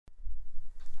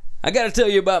I got to tell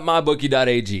you about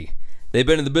MyBookie.ag. They've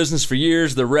been in the business for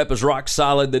years. Their rep is rock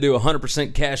solid. They do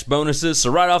 100% cash bonuses. So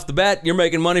right off the bat, you're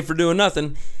making money for doing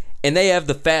nothing. And they have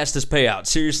the fastest payout.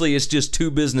 Seriously, it's just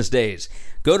 2 business days.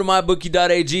 Go to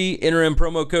MyBookie.ag, enter in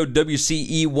promo code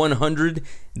WCE100.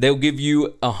 They'll give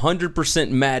you a 100%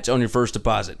 match on your first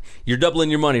deposit. You're doubling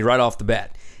your money right off the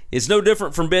bat. It's no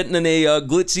different from betting in a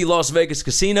glitzy Las Vegas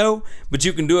casino, but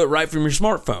you can do it right from your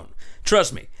smartphone.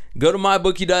 Trust me. Go to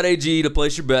MyBookie.ag to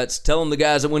place your bets. Tell them the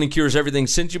guys at Winning Cures Everything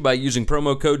sent you by using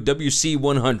promo code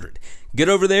WC100. Get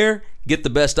over there, get the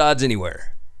best odds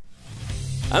anywhere.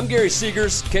 I'm Gary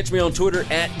Seegers. Catch me on Twitter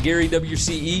at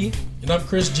GaryWCE. And I'm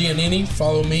Chris Giannini.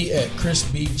 Follow me at Chris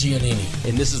B. Giannini.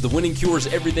 And this is the Winning Cures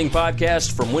Everything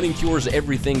podcast from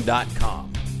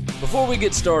winningcureseverything.com. Before we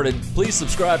get started, please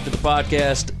subscribe to the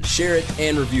podcast, share it,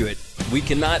 and review it. We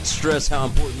cannot stress how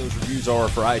important those reviews are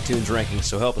for iTunes rankings,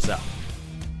 so help us out.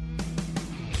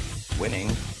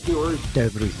 Winning Cures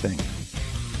Everything.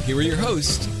 Here are your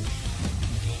hosts,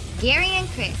 Gary and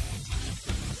Chris.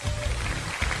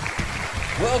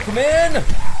 Welcome in.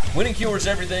 Winning Cures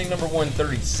Everything, number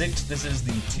 136. This is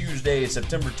the Tuesday,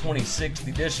 September 26th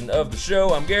edition of the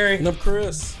show. I'm Gary. And I'm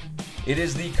Chris. It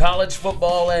is the college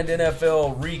football and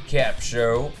NFL recap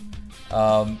show.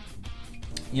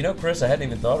 Chris, I hadn't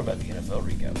even thought about the NFL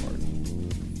recap part.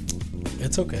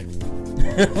 It's okay.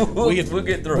 we'll get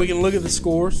through it. We can look at the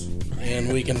scores,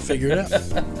 and we can figure it out.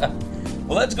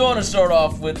 Well, let's go on and start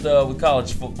off with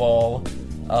college football.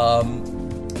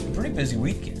 Pretty busy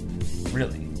weekend.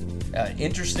 Really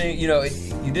interesting. You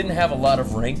didn't have a lot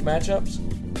of ranked matchups,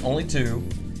 only 2,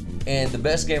 and the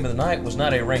best game of the night was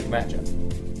not a ranked matchup.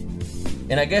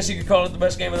 And I guess you could call it the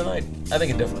best game of the night. I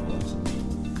think it definitely was.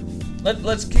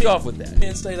 Let's kick off with that.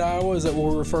 Penn State, Iowa, is that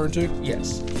what we're referring to?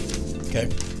 Yes. Okay.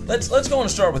 Let's go on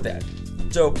and start with that.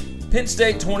 So Penn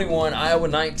State 21, Iowa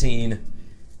 19.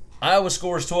 Iowa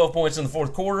scores 12 points in the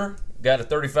fourth quarter. Got a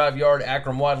 35-yard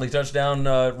Akram Wadley touchdown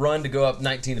run to go up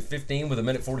 19-15 with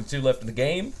 1:42 left in the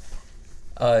game.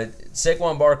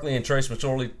 Saquon Barkley and Trace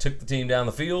McSorley took the team down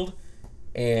the field.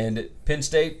 And Penn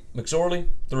State, McSorley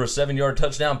threw a 7-yard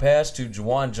touchdown pass to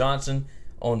Juwan Johnson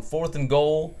on 4th and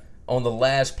goal on the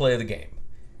last play of the game.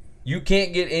 You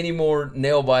can't get any more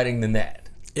nail-biting than that.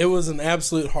 It was an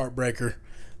absolute heartbreaker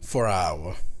for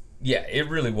Iowa. Yeah, it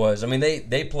really was. I mean,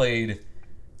 they played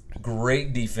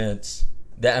great defense.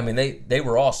 They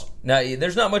were awesome. Now,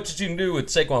 there's not much that you can do with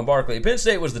Saquon Barkley. Penn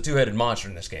State was the two-headed monster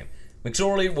in this game.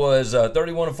 McSorley was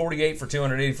 31 of 48 for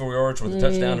 284 yards with a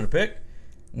touchdown and a pick.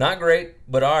 Not great,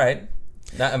 but all right.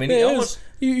 He almost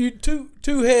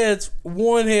two heads,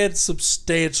 one head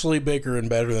substantially bigger and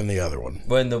better than the other one.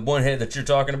 But the one head that you're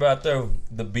talking about, though,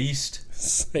 the beast,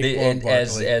 and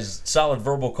as Solid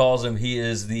Verbal calls him, he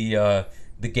is the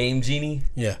game genie.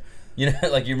 Yeah. You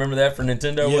remember that for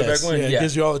Nintendo way back when? Yeah, it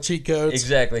gives you all the cheat codes.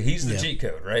 Exactly. He's the cheat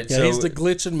code, right? Yeah, so he's the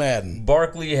glitch in Madden.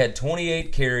 Barkley had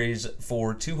 28 carries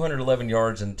for 211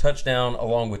 yards and touchdown,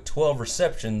 along with 12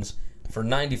 receptions for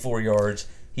 94 yards.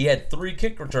 He had 3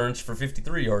 kick returns for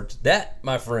 53 yards. That,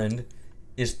 my friend,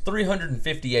 is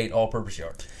 358 all-purpose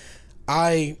yards.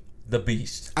 The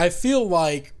beast. I feel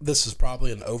like this is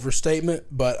probably an overstatement,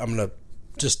 but I'm going to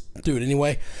just do it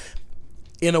anyway.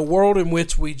 In a world in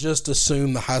which we just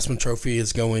assume the Heisman Trophy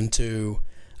is going to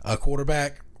a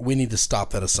quarterback, we need to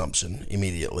stop that assumption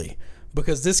immediately.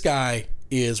 Because this guy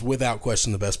is, without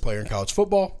question, the best player in college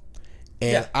football.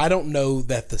 And I don't know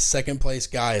that the second-place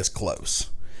guy is close.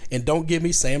 And don't give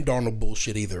me Sam Darnold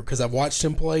bullshit either, because I've watched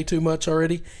him play too much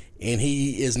already, and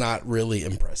he is not really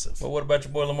impressive. Well, what about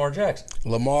your boy Lamar Jackson?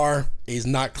 Lamar is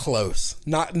not close.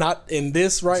 Not in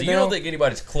this right now. So you don't think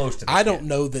anybody's close to this I don't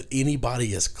know that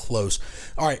anybody is close.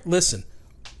 All right, listen.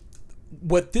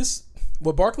 What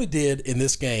Barkley did in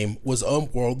this game was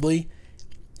unworldly,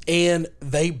 and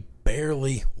they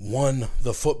barely won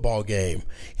the football game.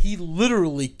 He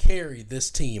literally carried this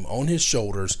team on his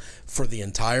shoulders for the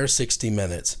entire 60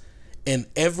 minutes, and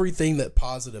everything that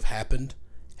positive happened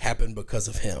because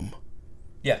of him.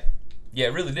 Yeah,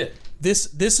 it really did.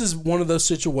 This is one of those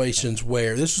situations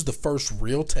where this was the first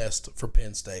real test for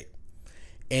Penn State,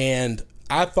 and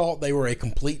I thought they were a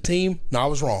complete team. No, I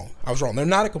was wrong. They're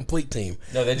not a complete team.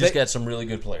 No, they got some really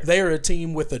good players. They are a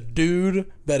team with a dude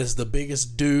that is the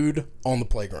biggest dude on the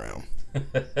playground.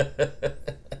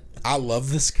 I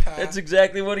love this guy. That's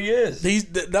exactly what he is.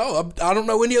 I don't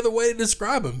know any other way to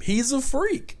describe him. He's a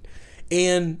freak.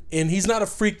 And he's not a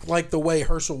freak like the way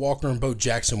Herschel Walker and Bo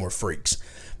Jackson were freaks.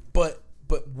 But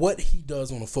what he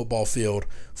does on a football field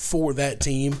for that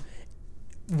team,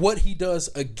 what he does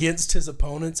against his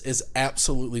opponents is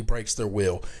absolutely breaks their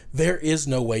will. There is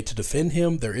no way to defend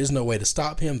him. There is no way to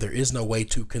stop him. There is no way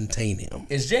to contain him.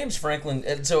 Is James Franklin,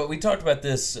 and so we talked about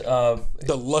this.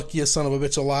 The luckiest son of a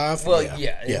bitch alive? Well,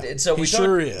 yeah. And so he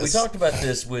sure is. We talked about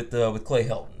this with Clay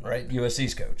Helton, right?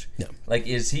 USC's coach. Yeah. Like,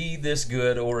 is he this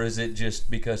good, or is it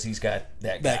just because he's got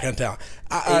that guy? That kind of talent.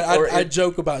 I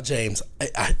joke about James.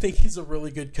 I think he's a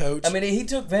really good coach. I mean, he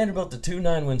took Vanderbilt to 2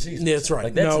 9-win seasons. Yeah, that's right.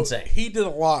 Like, that's insane. He did a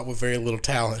lot with very little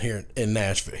talent here in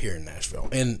Nashville.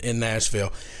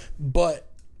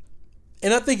 But,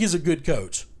 and I think he's a good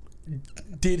coach.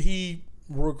 Did he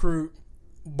recruit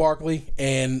Barkley?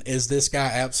 And is this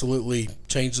guy absolutely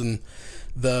changing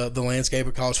the landscape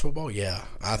of college football? Yeah,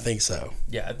 I think so.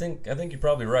 Yeah, I think you're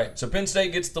probably right. So Penn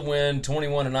State gets the win,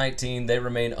 21-19. They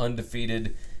remain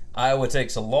undefeated. Iowa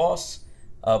takes a loss,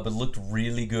 but looked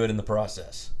really good in the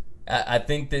process. I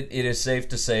think that it is safe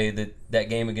to say that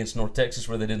game against North Texas,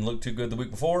 where they didn't look too good the week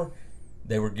before,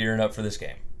 they were gearing up for this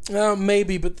game.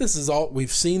 Maybe, but this is all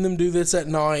we've seen them do this at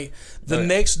night. The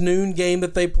next noon game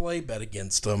that they play, bet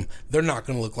against them. They're not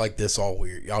going to look like this all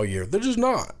year. They're just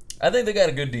not. I think they got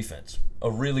a good defense,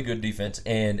 a really good defense,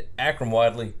 and Akram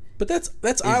Wadley. But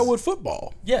that's Iowa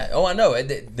football. Yeah. Oh, I know.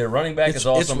 Their running back is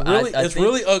awesome. It's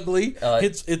really ugly.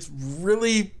 It's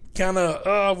really kind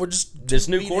of we're just this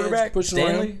new quarterback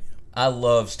Stanley. Around. I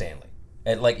love Stanley.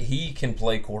 And he can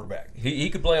play quarterback. He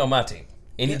could play on my team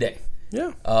any day.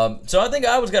 Yeah. So I think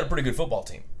Iowa's got a pretty good football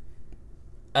team.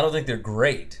 I don't think they're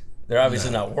great. They're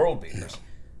obviously not world beaters,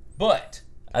 but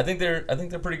I think they're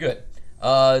pretty good.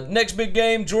 Next big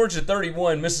game: Georgia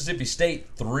 31, Mississippi State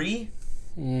 3.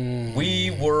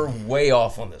 We were way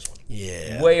off on this one.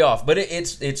 Yeah, way off. But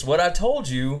it's what I told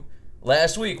you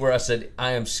last week, where I said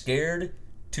I am scared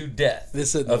to death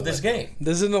of this game.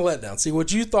 This isn't a letdown. See,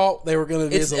 what you thought they were going to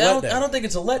be is a letdown. I don't think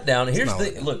it's a letdown. Here's the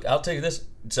thing. Look, I'll tell you this.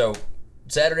 So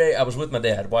Saturday, I was with my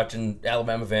dad watching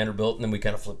Alabama Vanderbilt, and then we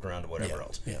kind of flipped around to whatever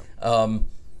else. Yeah.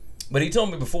 But he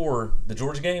told me before the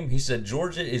Georgia game, he said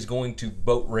Georgia is going to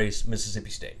boat race Mississippi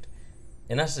State.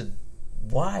 And I said,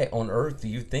 why on earth do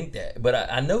you think that? But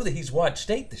I know that he's watched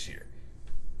State this year.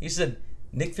 He said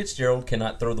Nick Fitzgerald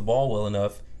cannot throw the ball well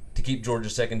enough to keep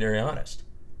Georgia's secondary honest.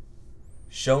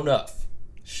 Show enough.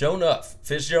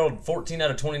 Fitzgerald, 14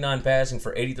 out of 29 passing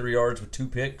for 83 yards with 2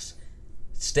 picks.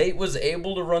 State was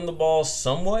able to run the ball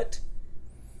somewhat.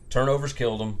 Turnovers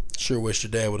killed them. Sure wish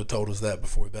your dad would have told us that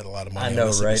before we bet a lot of money on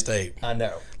Mississippi State. I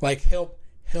know. Like,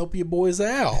 help you boys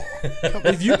out.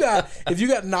 if you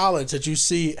got knowledge that you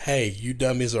see, hey, you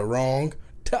dummies are wrong.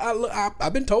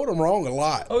 I've been told I'm wrong a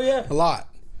lot. Oh yeah, a lot.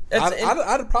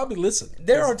 I'd probably listen.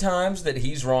 There are times that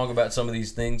he's wrong about some of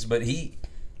these things, but he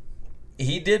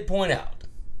did point out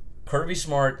Kirby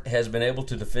Smart has been able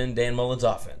to defend Dan Mullen's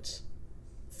offense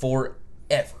forever.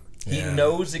 He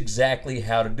knows exactly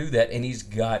how to do that, and he's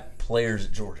got players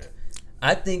at Georgia.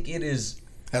 I think it is...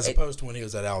 As opposed to when he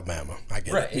was at Alabama. I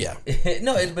get it. Yeah.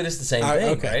 No, but it's the same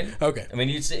thing, right? Okay. I mean,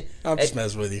 you'd see... I'm just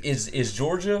messing with you. Is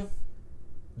Georgia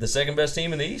the second best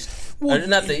team in the East? Well,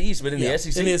 not the East, but in the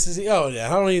SEC? In the SEC? Oh, yeah.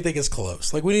 I don't even think it's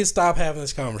close. Like, we need to stop having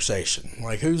this conversation.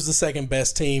 Like, who's the second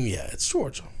best team? Yeah, it's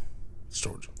Georgia.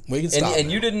 We can stop.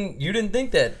 And you didn't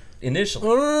think that initially.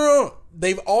 No.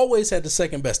 They've always had the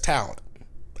second best talent.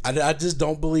 I just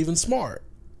don't believe in Smart.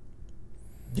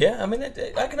 Yeah, I mean,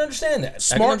 I can understand that.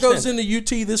 Smart goes into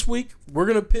UT this week. We're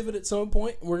going to pivot at some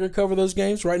point. We're going to cover those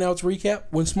games. Right now it's recap.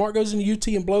 When Smart goes into UT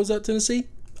and blows out Tennessee,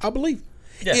 I believe.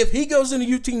 Yeah. If he goes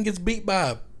into UT and gets beat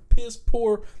by a piss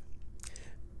poor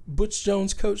Butch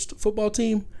Jones coached football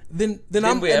team, then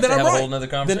I'm we have to have right. a whole nother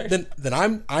conversation. Then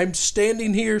I'm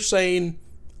standing here saying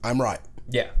I'm right.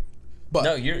 Yeah. But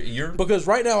no, you're because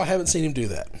right now I haven't seen him do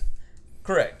that.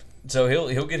 Correct. So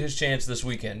he'll get his chance this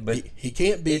weekend, but he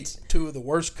can't beat two of the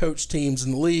worst coached teams in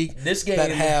the league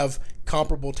that have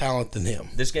comparable talent than him.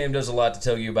 This game does a lot to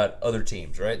tell you about other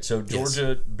teams, right? So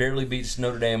Georgia barely beats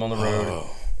Notre Dame on the road,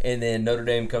 and then Notre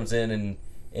Dame comes in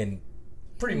and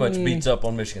pretty much beats up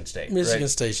on Michigan State. Michigan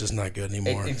State's just not good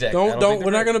anymore. Exactly. Don't.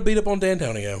 We're not going to beat up on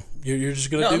D'Antonio. You're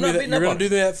just going to do me that. You're going to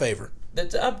do me that favor.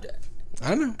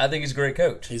 I know. I think he's a great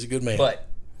coach. He's a good man. But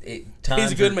he's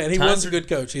a good man. He was a good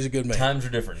coach. He's a good man. Times are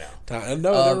different now.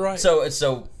 No, they're right.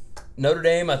 So Notre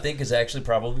Dame, I think, is actually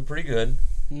probably pretty good.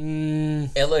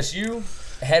 LSU,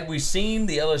 had we seen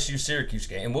the LSU-Syracuse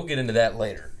game, and we'll get into that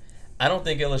later, I don't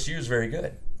think LSU is very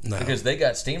good. No. Because they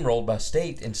got steamrolled by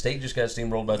State, and State just got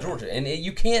steamrolled by Georgia. And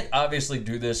you can't obviously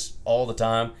do this all the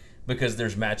time because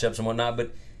there's matchups and whatnot,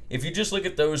 but if you just look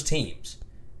at those teams,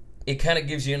 it kind of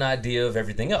gives you an idea of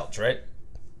everything else, right?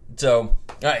 So, all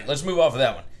right, let's move off of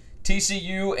that one.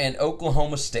 TCU and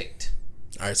Oklahoma State.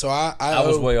 All right, so I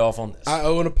was way off on this. I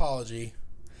owe an apology.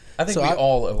 I think we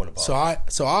all owe an apology.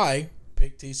 So I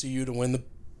picked TCU to win the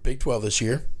Big 12 this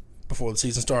year before the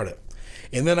season started.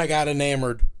 And then I got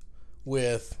enamored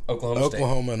with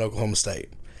Oklahoma and Oklahoma State.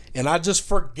 And I just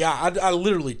forgot. I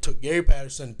literally took Gary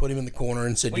Patterson, put him in the corner,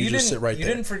 and said, you just sit right there.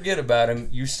 You didn't forget about him.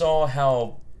 You saw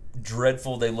how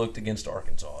dreadful they looked against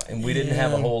Arkansas, and we didn't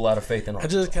have a whole lot of faith in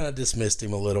Arkansas. I just kind of dismissed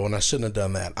him a little, and I shouldn't have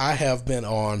done that. I have been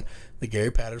on the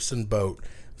Gary Patterson boat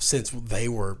since they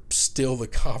were still the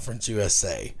Conference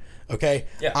USA. Okay?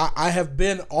 Yeah. I have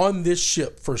been on this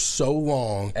ship for so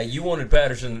long. Hey, you wanted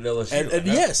Patterson at LSU. And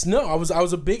yes, no, I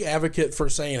was a big advocate for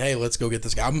saying, hey, let's go get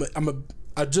this guy.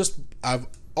 I've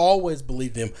always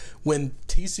believed him. When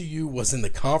TCU was in the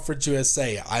Conference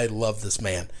USA, I love this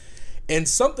man. And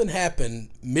something happened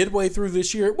midway through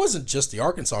this year. It wasn't just the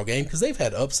Arkansas game, because they've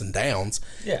had ups and downs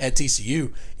at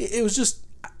TCU. It was just,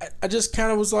 I just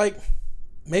kind of was like,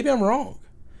 maybe I'm wrong.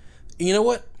 You know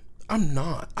what? I'm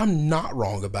not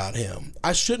wrong about him.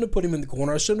 I shouldn't have put him in the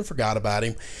corner. I shouldn't have forgot about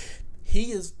him.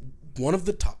 He is one of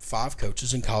the top 5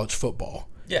 coaches in college football.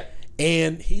 Yeah.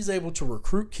 And he's able to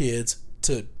recruit kids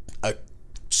to a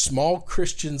small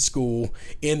Christian school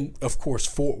in, of course,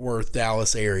 Fort Worth,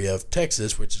 Dallas area of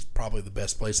Texas, which is probably the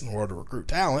best place in the world to recruit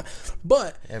talent.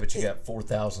 But you got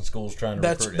 4,000 schools trying to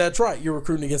recruit it. That's right. You're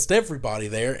recruiting against everybody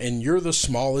there, and you're the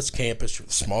smallest campus. You're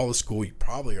the smallest school. You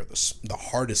probably are the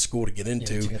hardest school to get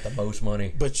into. You got the most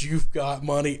money. But you've got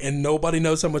money, and nobody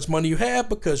knows how much money you have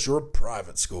because you're a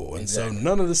private school. And so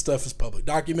none of this stuff is public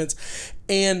documents.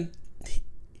 And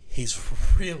he's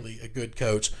really a good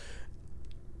coach.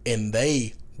 And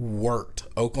they worked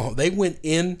Oklahoma. They went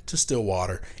into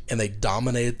Stillwater and they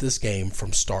dominated this game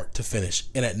from start to finish.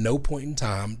 And at no point in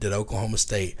time did Oklahoma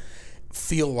State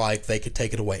feel like they could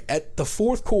take it away. At the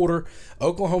fourth quarter,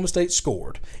 Oklahoma State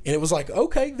scored, and it was like,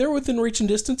 okay, they're within reaching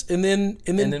distance. And then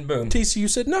boom, TCU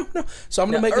said no. So I'm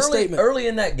going to make a statement. Early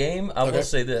in that game, I will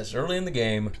say this: early in the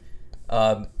game,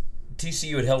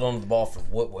 TCU had held on to the ball for,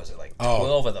 what was it, like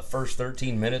 12 of the first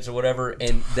 13 minutes or whatever,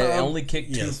 and they only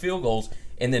kicked 2 field goals,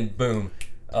 and then boom.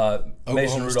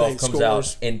 Mason Rudolph comes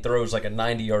out and throws like a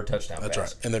 90-yard touchdown pass. That's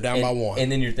right. And they're down by 1.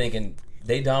 And then you're thinking,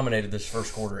 they dominated this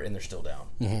first quarter and they're still down.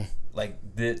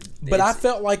 Mm-hmm. But I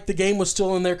felt like the game was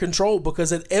still in their control,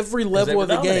 because at every level of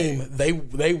the game,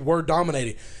 they were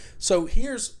dominating. So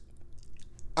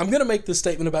I'm going to make this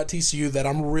statement about TCU that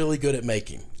I'm really good at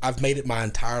making. I've made it my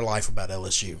entire life about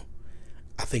LSU.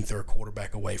 I think they're a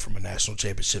quarterback away from a national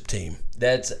championship team.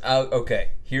 That's okay.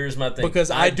 Here's my thing. Because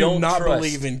I do not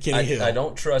believe in Kenny Hill. I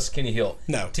don't trust Kenny Hill.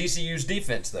 No. TCU's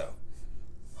defense, though,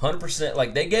 100%.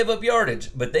 Like, they gave up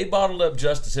yardage, but they bottled up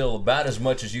Justice Hill about as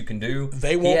much as you can do.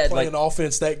 They won't play an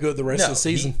offense that good the rest of the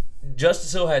season.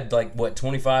 Justice Hill had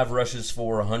 25 rushes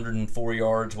for 104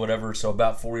 yards, whatever. So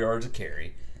about 4 yards a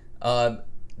carry.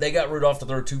 They got Rudolph to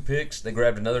throw 2 picks. They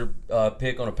grabbed another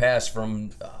pick on a pass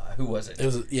from who was it?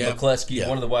 McCleskey,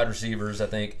 one of the wide receivers, I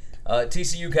think.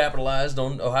 TCU capitalized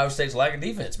on Ohio State's lack of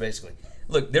defense, basically.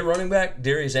 Look, their running back,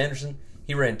 Darius Anderson,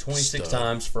 he ran 26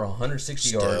 times for 160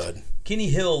 yards. Kenny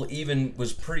Hill even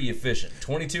was pretty efficient.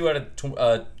 22 out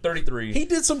of 33. He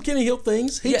did some Kenny Hill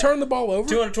things. He turned the ball over.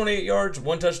 228 yards,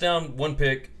 1 touchdown, 1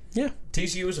 pick. Yeah.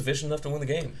 TCU was efficient enough to win the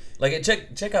game. Like,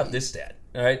 check out this stat.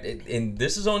 All right, and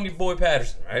this is on your boy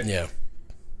Patterson, right? Yeah.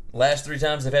 Last 3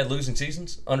 times they've had losing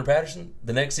seasons under Patterson.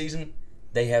 The next season,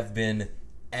 they have been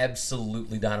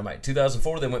absolutely dynamite.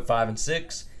 2004, they went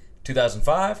 5-6.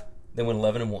 2005, they went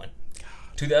 11-1.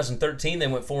 2013, they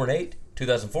went 4-8.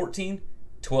 2014,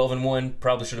 12-1.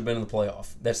 Probably should have been in the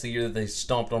playoff. That's the year that they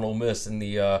stomped on Ole Miss in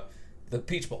the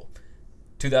Peach Bowl.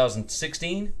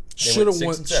 2016, should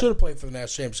have played for the national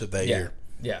championship that year.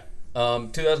 Yeah.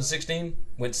 2016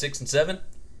 went 6-7.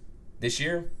 This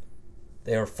year,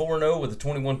 they are 4-0 with a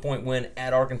 21-point win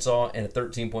at Arkansas and a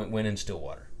 13-point win in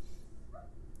Stillwater.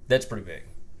 That's pretty big.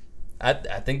 I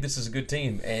think this is a good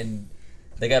team, and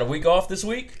they got a week off this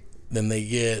week. Then they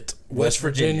get West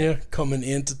Virginia coming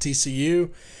into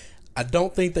TCU. I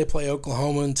don't think they play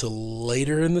Oklahoma until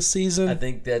later in the season. I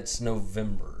think that's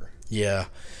November. Yeah.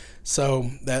 So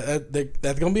that's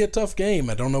going to be a tough game.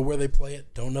 I don't know where they play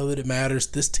it. Don't know that it matters.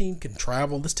 This team can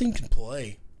travel. This team can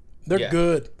play. They're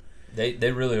good. They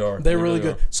really are. They're really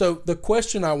good. So the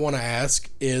question I want to ask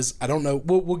is, I don't know.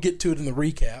 We'll get to it in the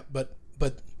recap, but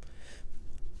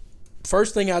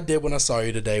first thing I did when I saw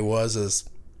you today was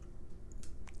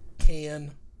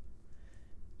can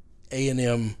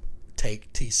A&M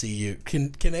take TCU?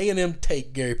 Can A&M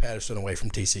take Gary Patterson away from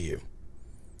TCU?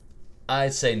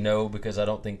 I'd say no, because I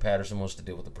don't think Patterson wants to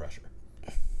deal with the pressure.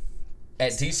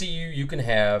 At TCU, you can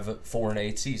have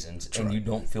 4-8 seasons, and you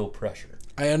don't feel pressure.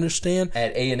 I understand.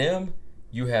 At A&M,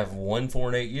 You have 1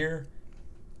 4-8 year,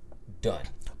 done.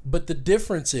 But the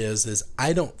difference is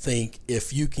I don't think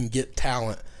if you can get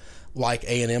talent like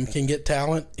A&M can get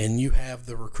talent, and you have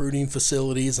the recruiting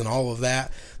facilities and all of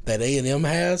that A&M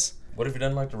has. What if he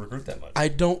doesn't like to recruit that much? I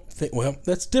don't think. Well,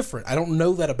 that's different. I don't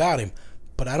know that about him,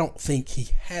 but I don't think he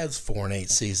has 4 and 8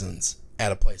 seasons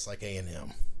at a place like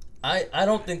A&M. I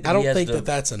don't think. I don't think that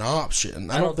that's an option.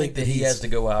 I don't think that he has to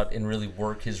go out and really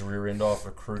work his rear end off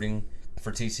recruiting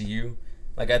for TCU.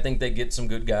 Like, I think they get some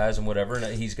good guys and whatever, and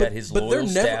he's got his loyal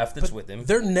staff that's with him.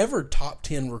 They're never top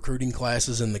 10 recruiting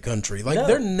classes in the country. Like, No.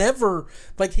 they're never,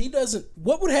 like, he doesn't,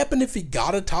 what would happen if he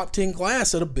got a top 10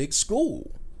 class at a big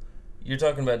school? You're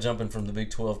talking about jumping from the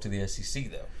Big 12 to the SEC,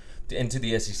 though, into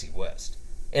the SEC West.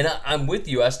 And I'm with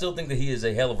you. I still think that he is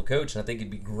a hell of a coach, and I think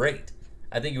he'd be great.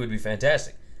 I think it would be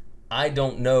fantastic. I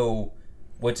don't know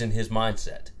what's in his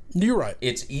mindset. You're right.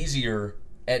 It's easier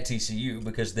at TCU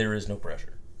because there is no pressure.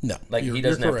 No, Like, he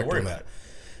doesn't have to worry about it.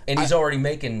 And he's already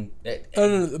making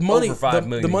the money, over $5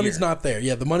 million the money's a year. not there.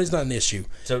 Yeah, the money's not an issue.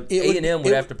 So A&M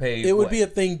would have to pay. It would what? be a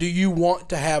thing. Do you want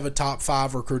to have a top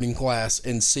 5 recruiting class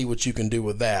and see what you can do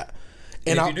with that?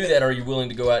 And if you do that, are you willing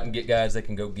to go out and get guys that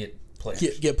can go get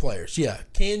players? Get players, yeah.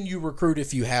 Can you recruit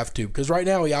if you have to? Because right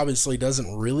now he obviously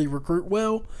doesn't really recruit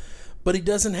well, but he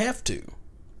doesn't have to.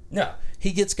 No.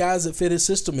 He gets guys that fit his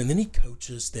system, and then he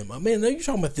coaches them up. Man, you're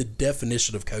talking about the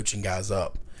definition of coaching guys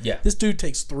up. Yeah. This dude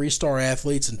takes 3-star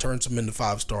athletes and turns them into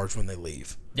 5 stars when they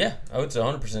leave. Yeah, it's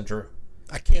 100% true.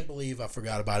 I can't believe I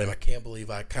forgot about him. I can't believe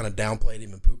I kind of downplayed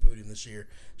him and poo-pooed him this year.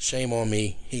 Shame on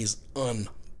me. He's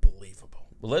unbelievable.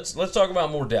 Well, let's talk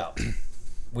about more doubt.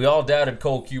 We all doubted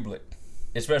Cole Kublik,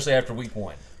 especially after week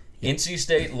 1. NC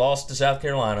State lost to South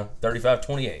Carolina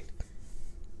 35-28.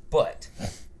 But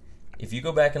if you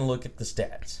go back and look at the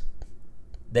stats,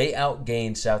 they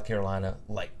outgained South Carolina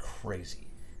like crazy.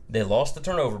 They lost the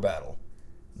turnover battle.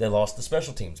 They lost the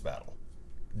special teams battle.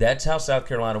 That's how South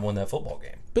Carolina won that football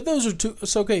game. But those are two.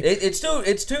 It's okay.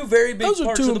 It's two very big Those are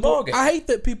parts two of the ball game. I hate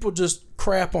that people just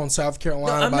crap on South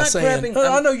Carolina No, I'm by not saying. crapping.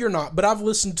 I know you're not, but I've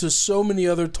listened to so many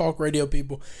other talk radio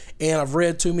people, and I've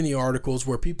read too many articles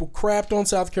where people crapped on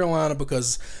South Carolina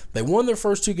because they won their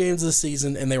first 2 games of the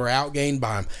season and they were outgained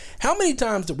by them. How many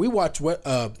times did we watch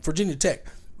Virginia Tech?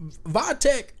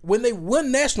 Tech, when they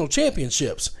won national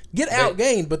championships, get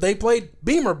outgained, but they played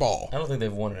Beamer ball. I don't think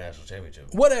they've won a national championship.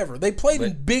 Whatever. They played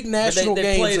in big national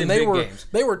games, and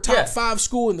they were top 5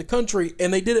 school in the country,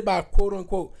 and they did it by quote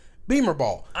unquote Beamer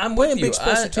ball. I'm playing with you. big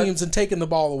special teams and taking the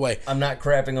ball away. I'm not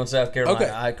crapping on South Carolina.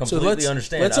 Okay, I completely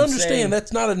understand. Let's understand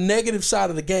that's not a negative side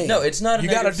of the game. No, it's not. You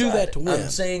got to do that to win. I'm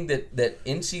saying that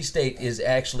NC State is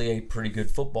actually a pretty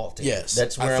good football team. Yes,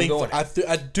 that's where I'm going.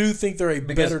 I do think they're a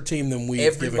better team than we.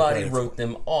 Everybody wrote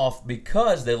them off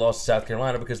because they lost to South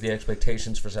Carolina because the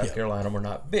expectations for South Carolina were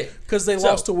not big. Because they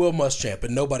lost to Will Muschamp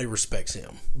and nobody respects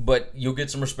him. But you'll get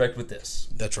some respect with this.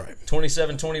 That's right.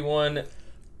 27-21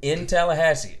 in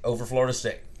Tallahassee over Florida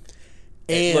State.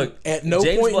 And look, at no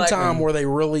James point in Blackman, time were they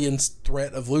really in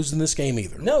threat of losing this game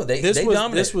either. No, they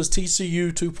dominated. This was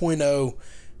TCU 2.0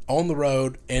 on the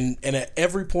road, and at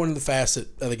every point of the facet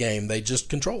of the game, they just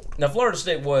controlled. Now, Florida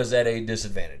State was at a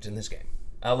disadvantage in this game.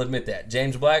 I'll admit that.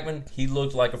 James Blackman, he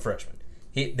looked like a freshman.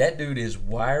 That dude is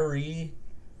wiry.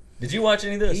 Did you watch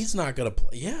any of this? He's not going to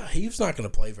play. Yeah, he's not going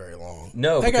to play very long.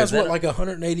 No, that guy's like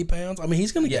 180 pounds. I mean,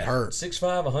 he's going to get hurt.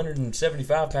 6'5",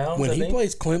 175 pounds. When he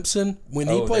plays Clemson,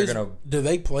 do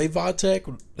they play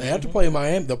Vatech? They have to play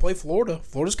Miami. They'll play Florida.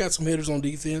 Florida's got some hitters on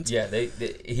defense. Yeah,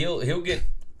 he'll get.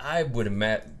 I would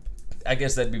imagine. I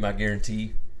guess that'd be my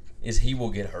guarantee. Is he will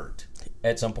get hurt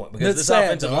at some point because this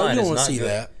offensive line is not good.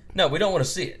 That. No, we don't want to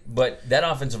see it. But that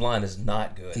offensive line is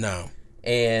not good. No,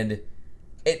 and.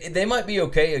 They might be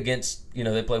okay against,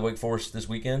 they play Wake Forest this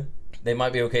weekend. They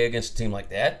might be okay against a team like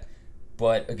that.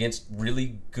 But against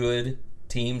really good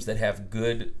teams that have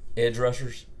good edge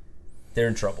rushers, they're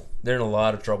in trouble. They're in a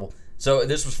lot of trouble. So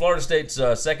this was Florida State's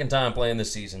second time playing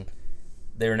this season.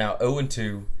 They're now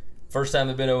 0-2. First time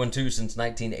they've been 0-2 since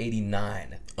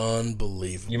 1989.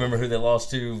 Unbelievable. You remember who they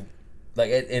lost to?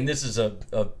 And this is a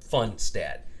fun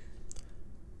stat.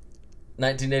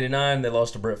 1989, they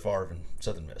lost to Brett Favre in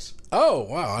Southern Miss. Oh,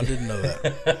 wow. I didn't know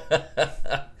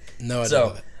that. No, I didn't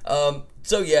know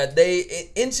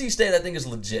that. NC State, I think, is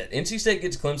legit. NC State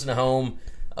gets Clemson at home.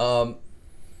 I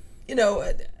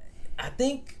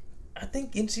think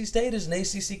NC State is an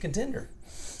ACC contender.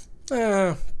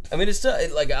 I mean, it's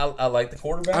like I like the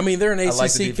quarterback. I mean, they're an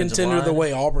ACC contender the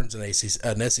way Auburn's an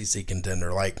SEC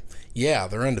contender. Like, yeah,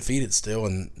 they're undefeated still,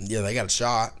 and yeah, they got a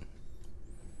shot.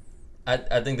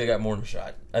 I think they got more than a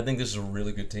shot. I think this is a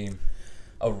really good team.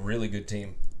 A really good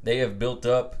team. They have built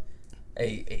up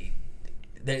a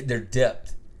their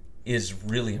depth is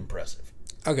really impressive.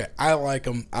 Okay, I like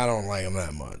them. I don't like them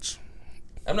that much.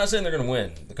 I'm not saying they're going to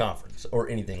win the conference or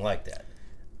anything like that.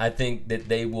 I think that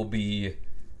they will be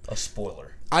a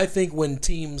spoiler. I think when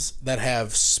teams that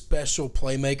have special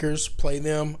playmakers play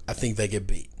them, I think they get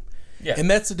beat. Yeah. And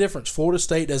that's the difference. Florida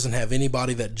State doesn't have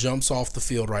anybody that jumps off the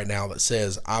field right now that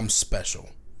says, I'm special.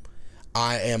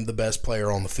 I am the best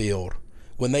player on the field.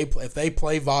 If they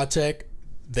play Vatek,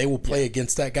 they will play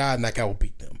against that guy, and that guy will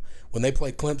beat them. When they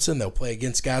play Clemson, they'll play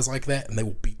against guys like that, and they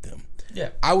will beat them.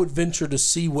 Yeah. I would venture to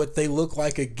see what they look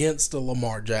like against the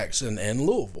Lamar Jackson and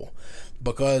Louisville,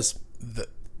 because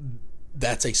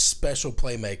that's a special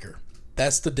playmaker.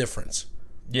 That's the difference.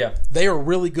 Yeah. They are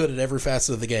really good at every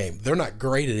facet of the game. They're not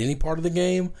great at any part of the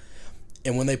game,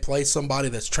 and when they play somebody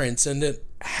that's transcendent,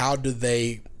 how do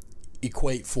they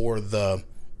equate for the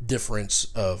difference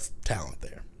of talent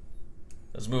there?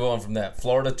 Let's move on from that.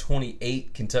 Florida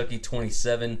 28, Kentucky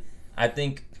 27. I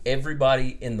think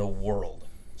everybody in the world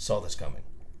saw this coming.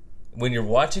 When you're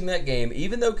watching that game,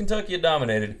 even though Kentucky had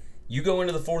dominated, you go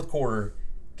into the fourth quarter,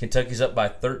 Kentucky's up by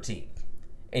 13.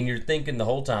 And you're thinking the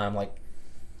whole time, like,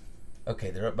 okay,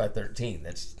 they're up by 13.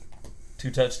 That's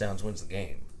 2 touchdowns wins the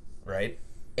game, right?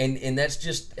 And that's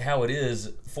just how it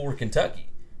is for Kentucky.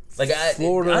 Like, I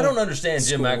don't understand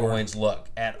Jim McElwain's luck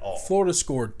at all. Florida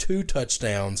scored 2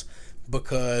 touchdowns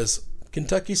because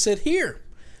Kentucky said, here,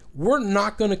 we're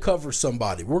not going to cover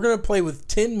somebody. We're going to play with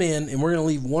 10 men, and we're going to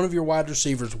leave one of your wide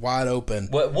receivers wide open.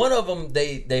 But one of them,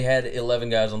 they had 11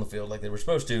 guys on the field like they were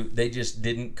supposed to. They just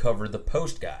didn't cover the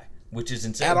post guy, which is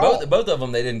insane. Both of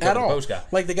them, they didn't cover the post guy.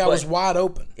 Like the guy was wide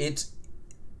open. It's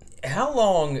how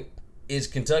long is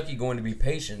Kentucky going to be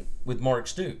patient with Mark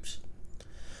Stoops?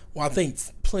 Well, I think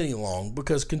plenty long,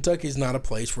 because Kentucky's not a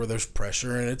place where there's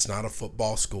pressure, and it's not a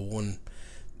football school. And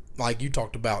like you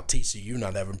talked about TCU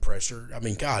not having pressure. I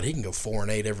mean, God, he can go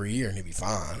 4-8 every year and he'd be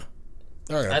fine.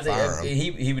 They're going to fire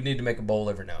him. He would need to make a bowl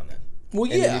every now and then. Well,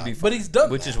 yeah, but he's done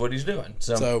which that. is what he's doing.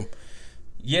 So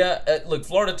look,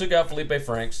 Florida took out Felipe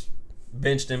Franks,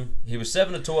 benched him. He was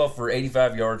 7-12 for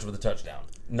 85 yards with a touchdown.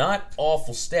 Not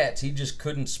awful stats. He just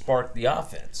couldn't spark the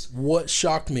offense. What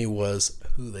shocked me was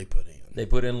who they put in. They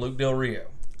put in Luke Del Rio.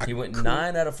 He went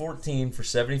 9 out of 14 for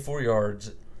 74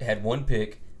 yards, had 1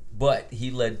 pick, but he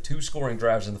led 2 scoring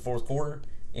drives in the fourth quarter,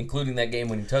 including that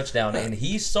game-winning touchdown, and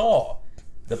he saw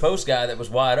the post guy that was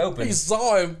wide open. He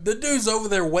saw him. The dude's over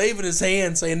there waving his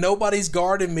hand saying, nobody's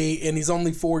guarding me, and he's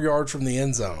only 4 yards from the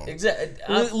end zone. Exactly.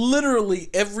 Literally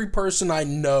every person I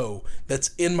know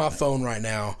that's in my phone right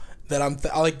now that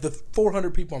like the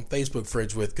 400 people on Facebook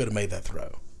friends with could have made that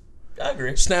throw. I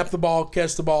agree. Snap the ball,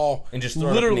 catch the ball, and just throw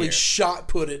it literally up in the air. shot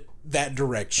put it that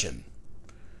direction.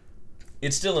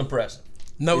 It's still impressive.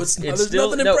 No, it's not. There's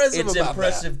nothing impressive about that. It's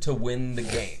impressive to win the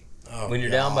game. When you're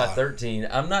down by 13.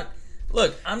 I'm not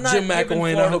Jim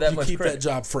McElwain, I hope you keep credit. that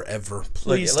job forever.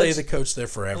 Please stay the coach there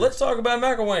forever. Let's talk about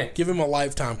McElwain. Give him a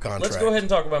lifetime contract. Let's go ahead and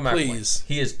talk about McElwain. Please.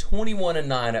 He is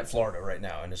 21-9 at Florida right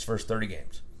now in his first 30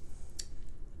 games.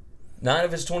 9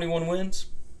 of his 21 wins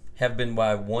have been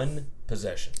by 1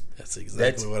 possession. That's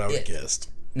exactly what I would have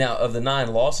guessed. Now, of the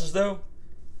 9 losses, though,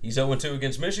 he's 0-2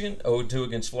 against Michigan, 0-2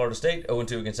 against Florida State,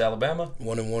 0-2 against Alabama.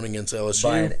 1-1 against LSU.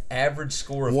 By an average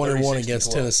score of 1-1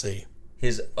 against Tennessee.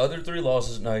 His other 3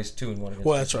 losses, no, he's 2-1 against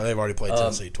Well, that's right. They've already played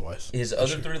Tennessee twice. His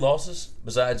other 3 losses,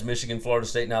 besides Michigan, Florida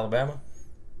State, and Alabama,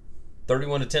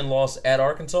 31-10 loss at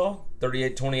Arkansas,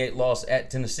 38-28 loss at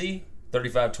Tennessee,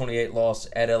 35-28 loss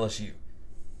at LSU.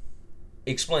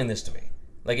 Explain this to me.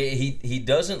 Like, he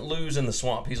doesn't lose in the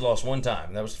swamp. He's lost 1 time,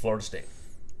 and that was to Florida State.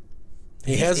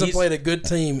 He hasn't played a good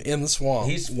team in the swamp.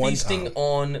 He's feasting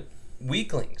on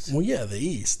weaklings. Well, yeah, the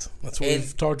East. That's what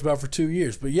we've talked about for 2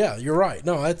 years. But yeah, you're right.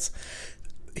 No,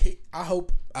 I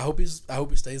hope he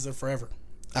stays there forever.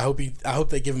 I hope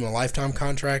they give him a lifetime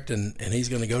contract, and he's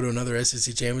going to go to another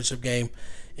SEC championship game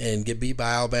and get beat by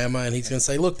Alabama, and he's going to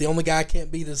say, look, the only guy I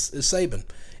can't beat is Saban.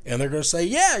 And they're going to say,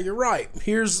 yeah, you're right.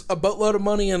 Here's a boatload of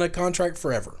money and a contract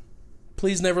forever.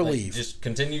 Please never leave. Just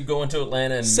continue going to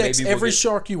Atlanta and sex maybe every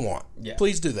shark you want. Yeah.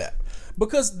 Please do that.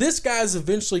 Because this guy's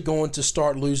eventually going to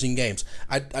start losing games.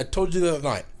 I told you the other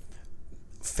night,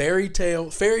 fairy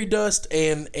dust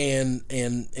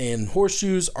and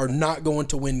horseshoes are not going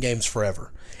to win games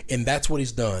forever. And that's what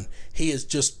he's done. He has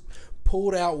just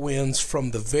pulled out wins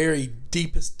from the very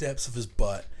deepest depths of his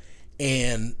butt.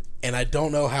 And I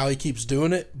don't know how he keeps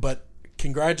doing it, but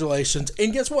congratulations.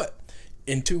 And guess what?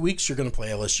 In 2 weeks, you're going to play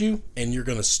LSU, and you're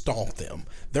going to stomp them.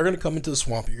 They're going to come into the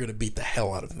swamp. You're going to beat the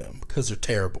hell out of them because they're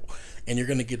terrible. And you're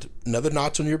going to get another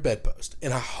notch on your bedpost.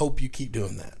 And I hope you keep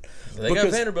doing that. They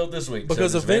got Vanderbilt this week.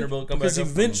 Because Vanderbilt come back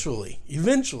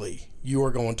eventually, you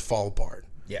are going to fall apart.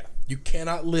 Yeah. You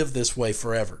cannot live this way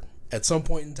forever. At some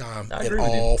point in time, it agree with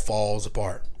all falls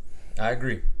apart. I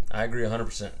agree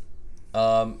 100%.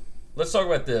 Let's talk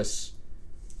about this.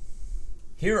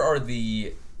 Here are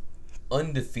the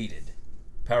undefeated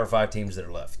Power 5 teams that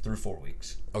are left through 4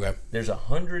 weeks. Okay. There's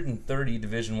 130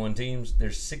 Division 1 teams.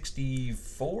 There's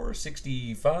 64,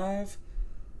 65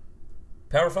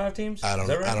 Power 5 teams. I Is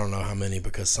that right? don't know how many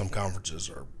because some conferences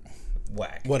are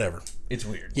whack. whatever. It's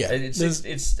weird. Yeah. It's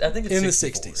I think it's in the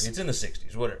 64. 60s. It's in the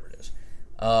 60s, whatever it is.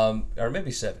 Or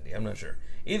maybe 70. I'm not sure.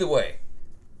 Either way,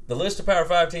 the list of Power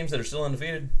 5 teams that are still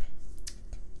undefeated,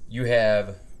 you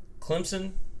have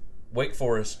Clemson, Wake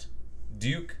Forest,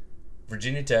 Duke,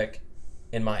 Virginia Tech,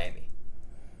 and Miami.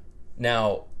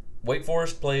 Now, Wake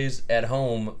Forest plays at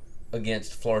home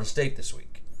against Florida State this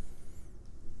week,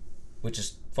 which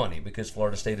is funny because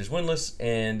Florida State is winless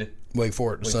and Wake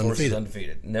Forest is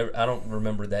undefeated. Never, I don't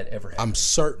remember that ever happening. I'm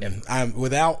certain. I'm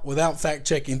without fact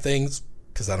checking things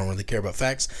because I don't really care about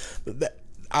facts. But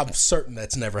I'm certain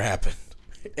that's never happened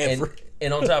ever.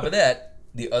 And on top of that,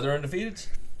 the other undefeateds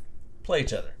play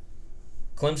each other.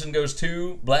 Clemson goes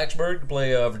to Blacksburg to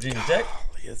play Virginia Tech.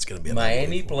 It's gonna be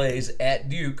Miami plays at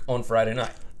Duke on Friday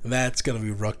night. That's gonna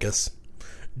be ruckus.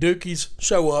 Dukies,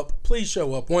 show up. Please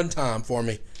show up one time for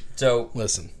me. So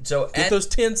Listen. So Get those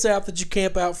tents out that you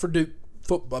camp out for Duke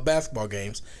football basketball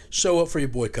games. Show up for your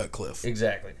boy Cutcliffe.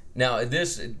 exactly. Now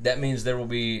that means there will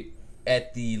be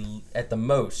at the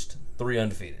most 3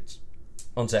 undefeateds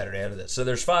on Saturday out of this. So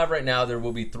there's 5 right now. There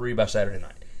will be 3 by Saturday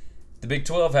night. The Big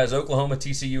 12 has Oklahoma,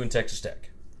 TCU, and Texas Tech.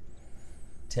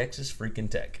 Texas freaking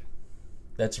Tech.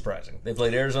 That's surprising. They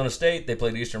played Arizona State. They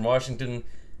played Eastern Washington.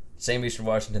 Same Eastern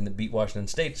Washington that beat Washington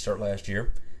State to start last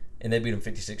year. And they beat them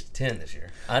 56-10 this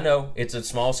year. I know. It's a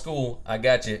small school. I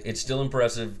got you. It's still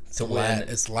impressive to win.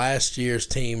 It's last year's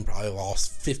team probably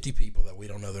lost 50 people that we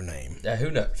don't know their name.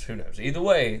 Who knows? Who knows? Either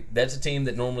way, that's a team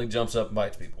that normally jumps up and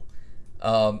bites people.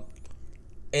 And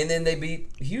then they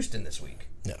beat Houston this week.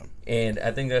 Yeah. And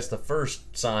I think that's the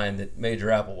first sign that Major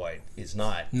Applewhite is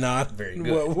not very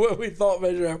good. What we thought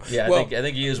Major Applewhite. Yeah, I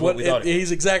think he is what we thought he was.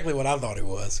 He's exactly what I thought he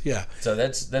was. Yeah. So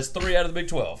that's 3 out of the Big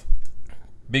 12.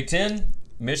 Big 10,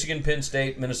 Michigan, Penn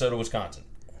State, Minnesota, Wisconsin.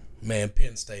 Man,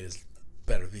 Penn State is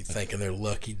better be thanking their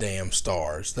lucky damn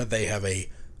stars that they have a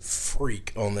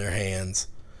freak on their hands.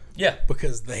 Yeah.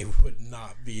 Because they would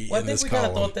not be in this column. I think we kind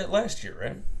of thought that last year,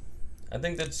 right? I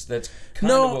think that's kind of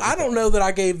No, what we I don't thought. know that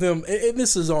I gave them, and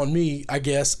this is on me, I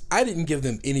guess. I didn't give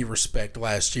them any respect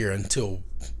last year until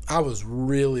I was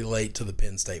really late to the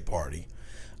Penn State party.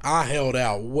 I held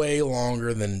out way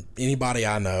longer than anybody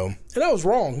I know, and I was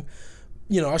wrong.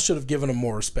 You know, I should have given them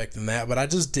more respect than that, but I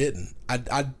just didn't.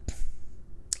 I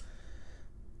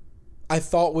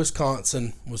thought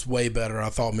Wisconsin was way better. I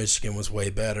thought Michigan was way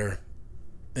better.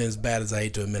 And as bad as I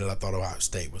hate to admit it, I thought Ohio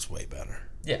State was way better.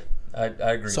 Yeah, I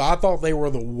agree. So I thought they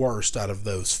were the worst out of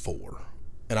those 4,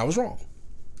 and I was wrong.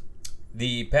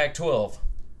 The Pac-12,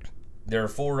 there are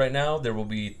 4 right now. There will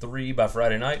be 3 by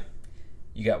Friday night.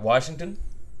 You got Washington.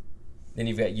 Then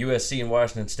you've got USC and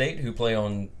Washington State, who play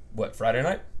on, Friday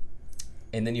night?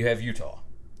 And then you have Utah.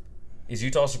 Is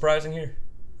Utah surprising here?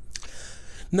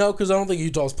 No, because I don't think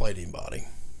Utah's played anybody.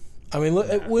 I mean,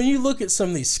 when you look at some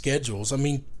of these schedules, I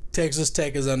mean, Texas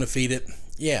Tech is undefeated.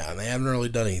 Yeah, and they haven't really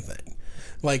done anything.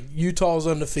 Like, Utah's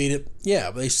undefeated.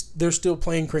 Yeah, but they're still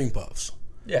playing cream puffs.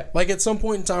 Yeah. Like, at some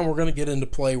point in time, we're going to get into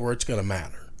play where it's going to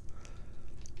matter.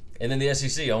 And then the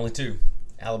SEC, only 2.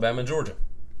 Alabama and Georgia.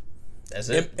 That's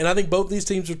it. And I think both these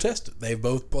teams are tested. They've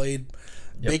both played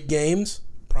big games,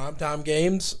 primetime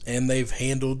games, and they've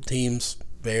handled teams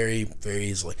very, very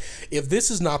easily. If this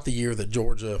is not the year that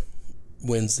Georgia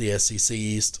wins the SEC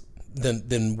East,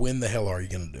 then when the hell are you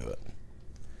going to do it?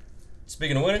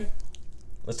 Speaking of winning,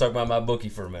 let's talk about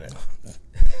MyBookie for a minute.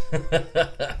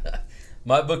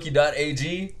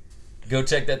 MyBookie.ag. Go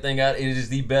check that thing out. It is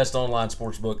the best online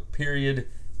sportsbook, period.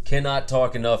 Cannot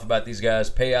talk enough about these guys.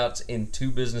 Payouts in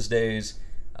 2 business days.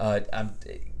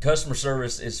 Customer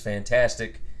service is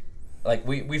fantastic. Like,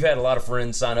 we've had a lot of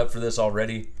friends sign up for this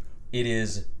already. It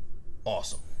is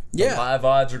awesome. Yeah. The live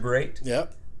odds are great.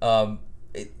 Yep.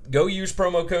 Go use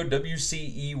promo code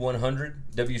WCE100.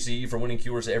 WCE for winning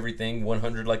cures everything.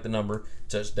 100 like the number.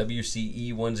 So it's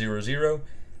WCE100.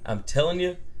 I'm telling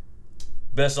you,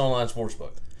 best online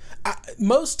sportsbook.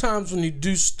 Most times when you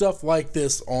do stuff like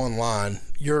this online,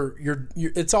 you're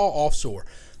it's all offshore.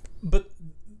 But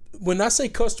when I say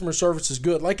customer service is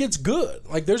good, like, it's good.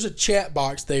 Like, there's a chat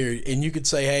box there, and you could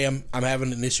say, "Hey, I'm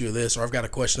having an issue with this, or I've got a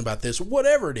question about this," or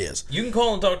whatever it is. You can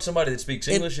call and talk to somebody that speaks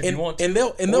English if you want to, and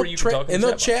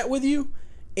they'll chat with you,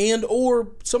 or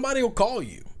somebody will call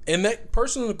you. And that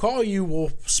person to call you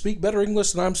will speak better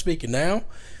English than I'm speaking now.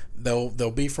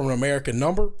 They'll be from an American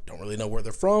number. Don't really know where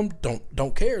they're from.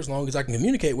 Don't care as long as I can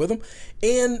communicate with them.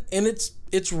 And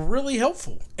it's really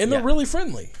helpful. And they're really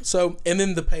friendly. So, and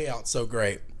then the payout's so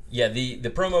great. Yeah, the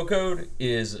promo code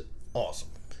is awesome.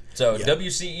 So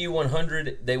WCE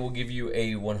 100, they will give you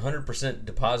a 100%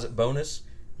 deposit bonus.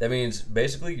 That means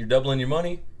basically you're doubling your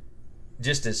money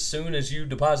just as soon as you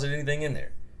deposit anything in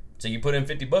there. So you put in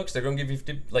 $50, they're going to give you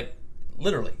 50, like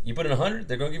literally. You put in 100,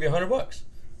 they're going to give you $100.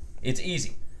 It's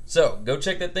easy. So go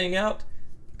check that thing out.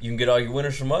 You can get all your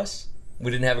winners from us.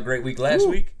 We didn't have a great week last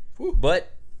week,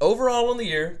 but overall on the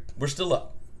year, we're still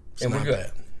up, and we're good.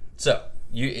 Bad. So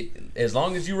as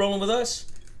long as you're rolling with us,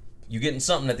 you're getting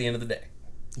something at the end of the day.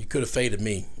 You could have faded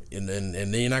me, and then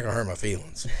you're not gonna hurt my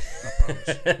feelings. I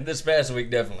promise. This past week,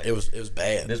 definitely. It was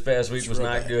bad. This past week was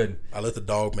not good. I let the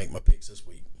dog make my picks this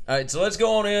week. All right, so let's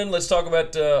go on in. Let's talk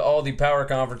about all the power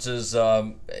conferences.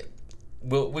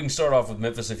 We can start off with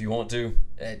Memphis if you want to.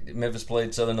 Memphis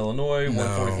played Southern Illinois,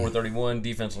 144-31.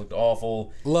 Defense looked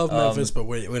awful. Love Memphis, but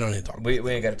we don't need to talk about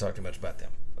we ain't got to talk too much about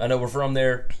them. I know we're from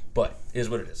there, but it is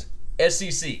what it is.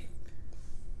 SEC.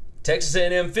 Texas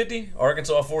A&M 50,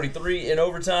 Arkansas 43 in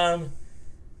overtime.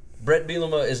 Brett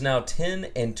Bielema is now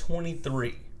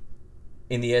 10-23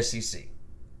 in the SEC.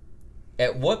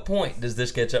 At what point does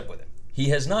this catch up with him? He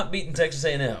has not beaten Texas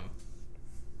A&M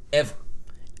ever.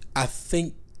 I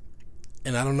think,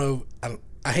 and I don't know,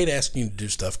 I hate asking you to do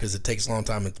stuff because it takes a long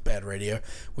time. It's bad radio.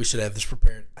 We should have this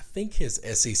prepared. I think his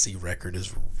SEC record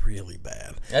is really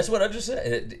bad. That's what I just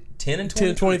said.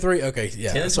 10-23. 10-23? Okay,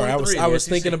 yeah. 10-23, sorry, I was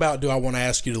SEC. thinking about, do I want to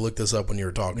ask you to look this up when you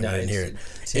were talking? I didn't hear it.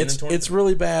 10-23. It's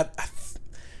really bad.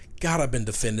 God, I've been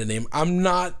defending him. I'm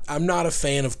not a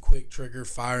fan of quick trigger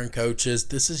firing coaches.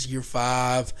 This is year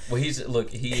 5. Well, he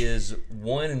is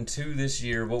 1-2 this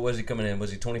year. What was he coming in?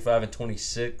 Was he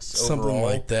 25-26 Something overall?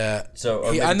 like that.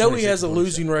 So I know he has a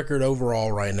losing record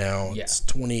overall right now. Yeah. It's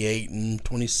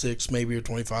 28-26 maybe, or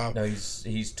 25. No,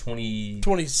 he's 20,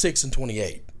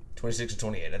 26-28.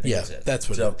 26-28. I think Yeah, that's it. that's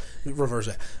what reverse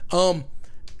that.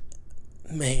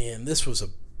 Man, this was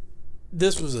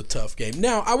a tough game.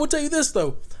 Now, I will tell you this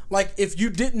though, like if you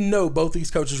didn't know both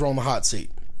these coaches were on the hot seat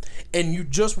and you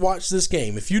just watched this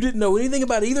game, if you didn't know anything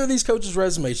about either of these coaches'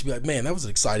 resumes, you'd be like, man, that was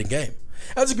an exciting game.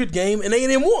 That was a good game, and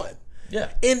A&M won.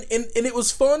 Yeah. And it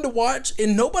was fun to watch,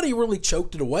 and nobody really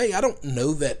choked it away. I don't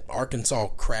know that Arkansas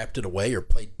crapped it away or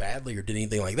played badly or did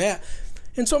anything like that.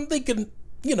 And so I'm thinking,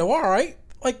 all right,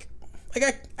 like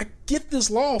I get this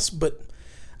loss, but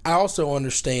I also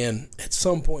understand at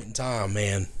some point in time,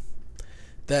 man,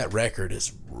 that record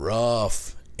is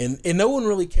rough. And no one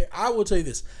really cares. I will tell you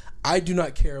this. I do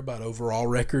not care about overall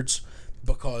records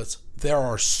because there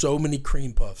are so many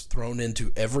cream puffs thrown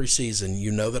into every season.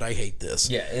 You know that I hate this.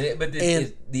 Yeah, but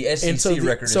the SEC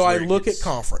record is so where I look at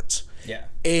conference. Yeah.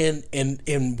 And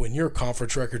when your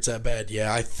conference record's that bad,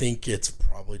 yeah, I think it's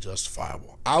probably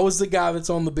justifiable. I was the guy that's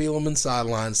on the Bielema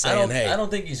sideline saying, I don't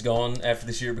think he's gone after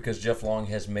this year because Jeff Long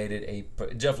has made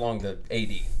it Jeff Long, the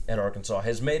AD at Arkansas,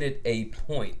 has made it a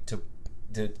point to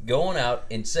go on out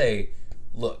and say,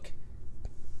 look,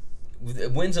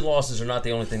 wins and losses are not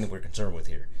the only thing that we're concerned with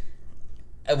here.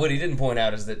 What he didn't point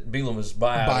out is that Bielema's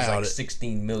buyout is like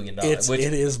 $16 million. It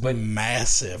is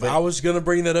massive. I was going to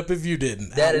bring that up if you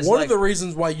didn't. One of the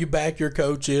reasons why you back your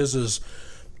coach is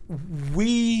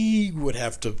we would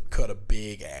have to cut a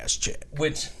big ass check.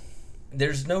 Which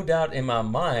there's no doubt in my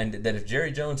mind that if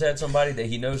Jerry Jones had somebody that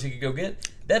he knows he could go get,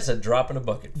 that's a drop in a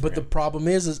bucket. But the problem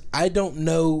is I don't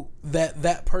know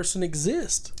that person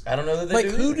exists. I don't know that they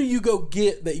do. Who do you go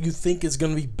get that you think is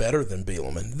going to be better than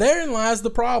Bielema? Therein lies the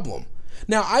problem.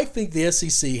 Now, I think the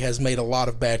SEC has made a lot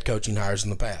of bad coaching hires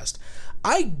in the past.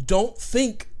 I don't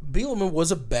think Bielema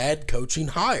was a bad coaching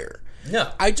hire.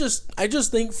 No. I just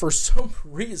think for some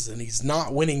reason he's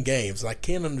not winning games. I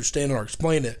can't understand or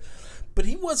explain it. But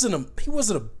he wasn't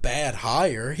a bad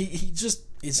hire. He's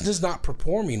just not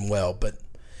performing well. But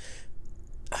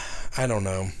I don't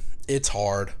know. It's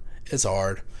hard.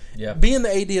 Yeah. Being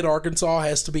the AD at Arkansas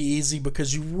has to be easy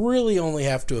because you really only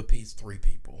have to appease 3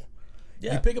 people.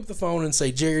 Yeah. You pick up the phone and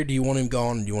say, Jerry, do you want him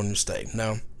gone or do you want him to stay?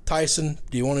 No. Tyson,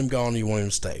 do you want him gone or do you want him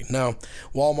to stay? No.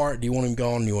 Walmart, do you want him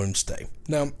gone or do you want him to stay?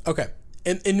 No. Okay.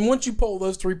 And once you poll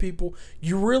those 3 people,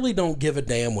 you really don't give a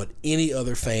damn what any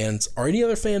other fans or any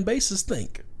other fan bases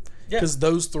think. Because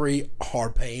those 3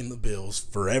 are paying the bills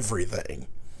for everything.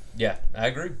 Yeah, I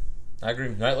agree. All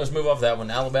right, let's move off that one.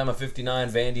 Alabama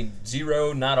 59, Vandy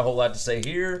 0. Not a whole lot to say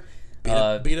here.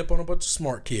 Beat up on a bunch of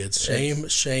smart kids.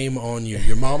 Shame on you.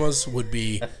 Your mamas would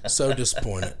be so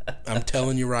disappointed. I'm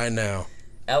telling you right now.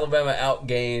 Alabama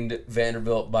outgained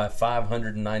Vanderbilt by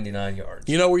 599 yards.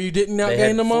 You know where you didn't They outgain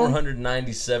had them on?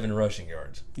 497 rushing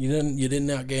yards. You didn't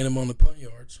outgain them on the punt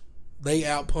yards. They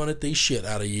outpunted the shit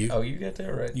out of you. Oh, you got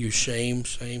that right. You shame.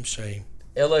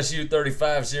 LSU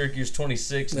 35, Syracuse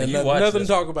 26. Now, Nothing to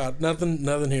talk about. Nothing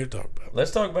here to talk about.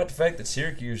 Let's talk about the fact that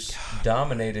Syracuse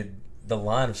dominated the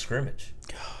line of scrimmage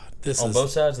on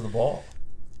both sides of the ball.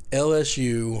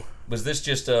 LSU. Was this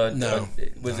just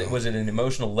was it an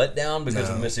emotional letdown because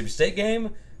of the Mississippi State game,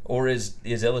 or is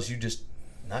LSU just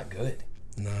not good?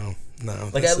 No.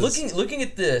 Like looking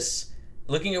at this,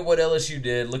 looking at what LSU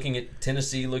did, looking at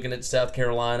Tennessee, looking at South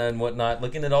Carolina and whatnot,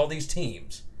 looking at all these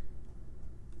teams,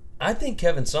 I think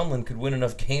Kevin Sumlin could win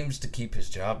enough games to keep his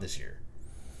job this year.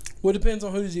 Well, it depends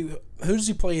on who does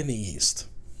he play in the East.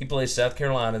 He plays South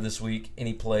Carolina this week, and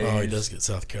he plays. Oh, he does get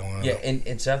South Carolina. Yeah,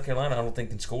 and South Carolina, I don't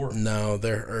think can score. No,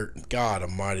 they're God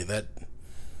Almighty. That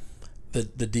the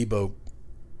Debo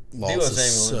loss Deebo is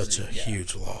Samuel such a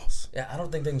huge loss. Yeah, I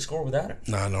don't think they can score without him.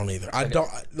 No, I don't either. I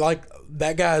don't like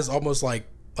that guy is almost like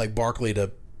Barkley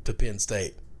to Penn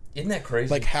State. Isn't that crazy?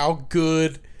 Like, how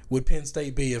good would Penn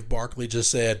State be if Barkley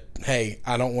just said, "Hey,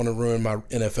 I don't want to ruin my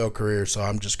NFL career, so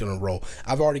I'm just going to roll.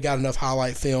 I've already got enough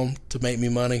highlight film to make me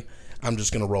money. I'm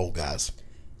just going to roll, guys."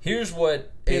 Here's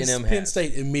what A&M has. Penn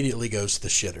State immediately goes to the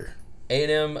shitter.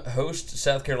 A&M hosts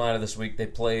South Carolina this week. They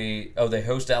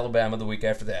host Alabama the week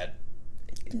after that.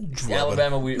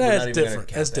 Alabama, we're not even going to count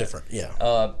That's that. different,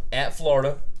 yeah. At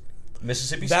Florida,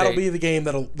 Mississippi State. That'll be the game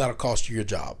that'll cost you your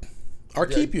job. Or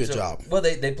keep you a job. Well,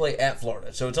 they play at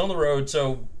Florida, so it's on the road,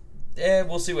 so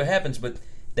we'll see what happens. But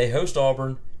they host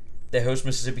Auburn, they host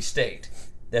Mississippi State,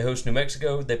 they host New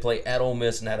Mexico, they play at Ole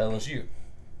Miss and at LSU.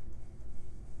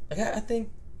 Like, I think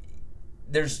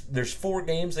there's 4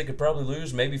 games they could probably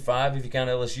lose, maybe 5 if you count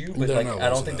LSU, but I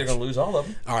don't think they're going to lose all of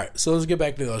them. All right, so let's get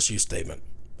back to the LSU statement.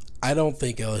 I don't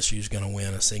think LSU is going to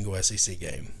win a single SEC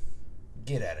game.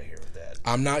 Get out of here with that.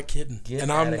 I'm not kidding.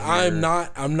 I'm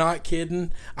not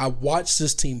kidding. I watched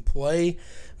this team play.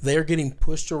 They're getting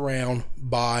pushed around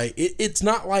by it's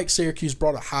not like Syracuse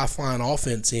brought a high-flying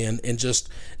offense in and just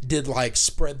did like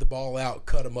spread the ball out,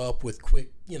 cut them up with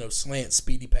quick, slant,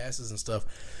 speedy passes and stuff.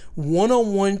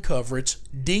 One-on-one coverage,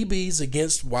 DBs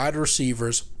against wide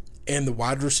receivers, and the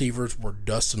wide receivers were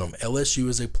dusting them. LSU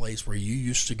is a place where you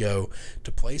used to go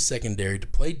to play secondary, to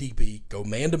play DB, go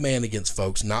man-to-man against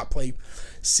folks, not play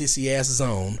sissy-ass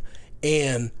zone,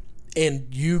 and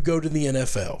you go to the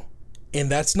NFL.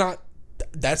 And that's not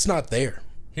there.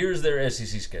 Here's their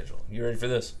SEC schedule. You ready for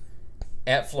this?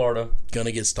 At Florida.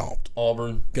 Gonna get stomped.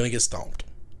 Auburn. Gonna get stomped.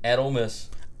 At Ole Miss.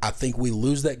 I think we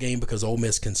lose that game because Ole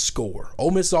Miss can score.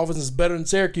 Ole Miss offense is better than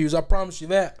Syracuse. I promise you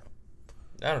that.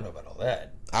 I don't know about all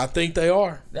that. I think they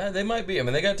are. Yeah, they might be. I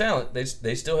mean, they got talent. They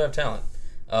still have talent.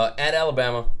 At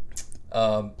Alabama,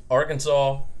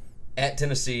 Arkansas, at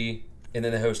Tennessee, and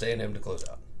then they host A&M to close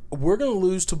out. We're going to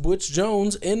lose to Butch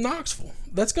Jones in Knoxville.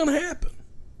 That's going to happen.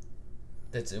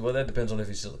 Well, that depends on if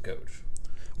he's still a coach.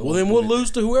 Well, then we'll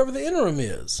lose to whoever the interim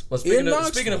is. Well,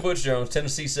 speaking of Butch Jones,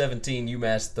 Tennessee 17,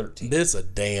 UMass 13. This is a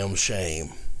damn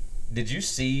shame. Did you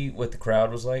see what the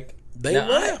crowd was like? They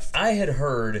left. I had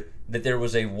heard that there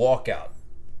was a walkout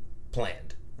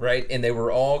planned, right? And they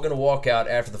were all going to walk out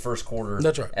after the first quarter.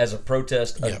 That's right. As a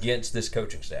protest against this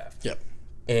coaching staff. Yep.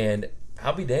 And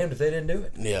I'll be damned if they didn't do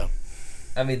it. Yeah.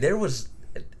 I mean,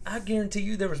 I guarantee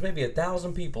you there was maybe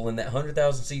 1,000 people in that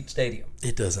 100,000-seat stadium.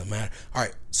 It doesn't matter. All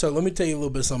right, so let me tell you a little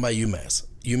bit something about UMass.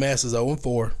 UMass is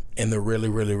 0-4, and they're really,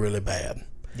 really, really bad.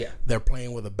 Yeah. They're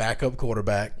playing with a backup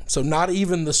quarterback, so not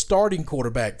even the starting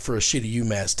quarterback for a shitty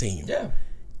UMass team. Yeah.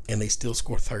 And they still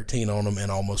score 13 on them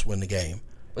and almost win the game.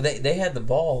 Well, they had the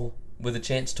ball with a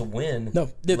chance to win. No,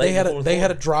 they had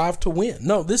a drive to win.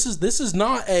 No, this is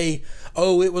not it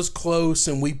was close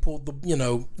and we pulled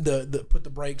the put the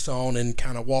brakes on and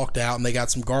kind of walked out and they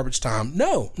got some garbage time.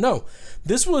 No.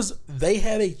 They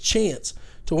had a chance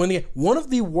to win the game. One of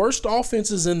the worst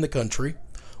offenses in the country,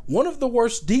 one of the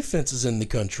worst defenses in the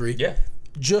country. Yeah.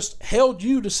 Just held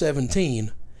you to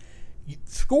 17.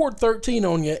 Scored 13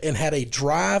 on you and had a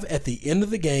drive at the end of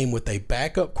the game with a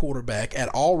backup quarterback at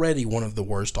already one of the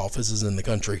worst offenses in the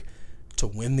country to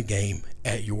win the game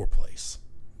at your place.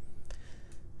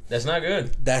 That's not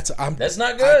good. That's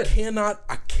not good.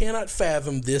 I cannot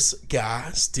fathom this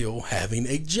guy still having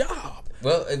a job.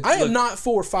 Well, I am not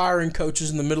for firing coaches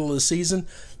in the middle of the season.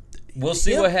 We'll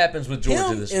see what happens with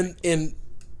Georgia this week.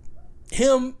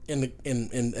 Him and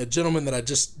a gentleman that I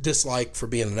just dislike for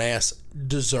being an ass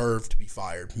deserve to be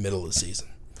fired middle of the season.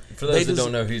 For those that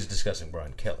don't know, he's discussing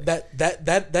Brian Kelly.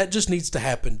 That just needs to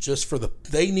happen.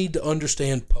 They need to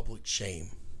understand public shame.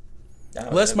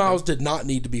 Les Miles did not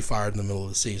need to be fired in the middle of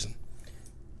the season.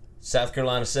 South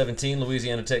Carolina 17,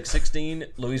 Louisiana Tech 16.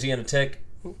 Louisiana Tech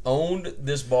owned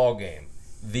this ball game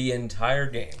the entire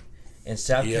game, and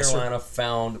South Carolina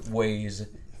found ways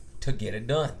to get it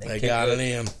done. They got it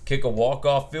in. Kick a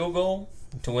walk-off field goal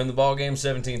to win the ball game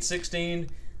 17-16.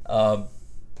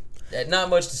 Not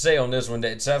much to say on this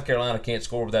one. South Carolina can't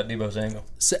score without Debo Samuel.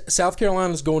 South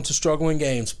Carolina is going to struggling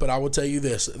games, but I will tell you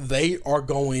this. They are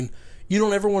going – you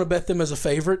don't ever want to bet them as a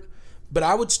favorite, but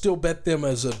I would still bet them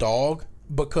as a dog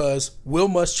because Will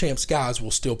Muschamp's guys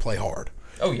will still play hard.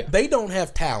 Oh, yeah. They don't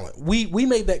have talent. We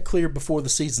made that clear before the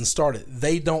season started.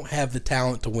 They don't have the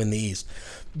talent to win the East.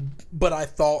 But I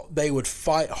thought they would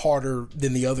fight harder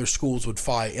than the other schools would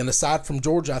fight. And aside from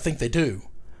Georgia, I think they do.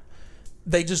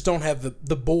 They just don't have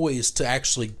the boys to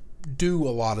actually do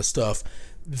a lot of stuff.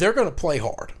 They're going to play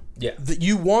hard. Yeah.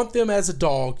 You want them as a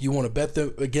dog. You want to bet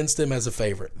them against them as a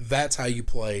favorite. That's how you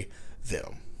play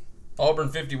them. Auburn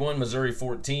 51, Missouri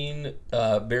 14.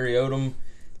 Barry Odom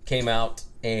came out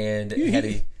and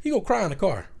he gonna cry in the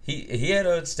car. He had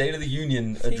a State of the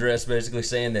Union address basically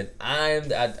saying that I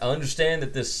understand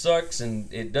that this sucks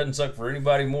and it doesn't suck for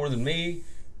anybody more than me,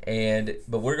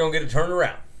 but we're gonna get a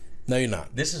turnaround. No, you're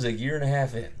not. This is a year and a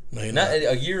half in. No, you're not.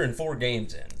 A year and 4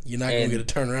 games in. You're not going to get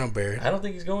a turnaround, Barry. I don't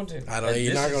think he's going to.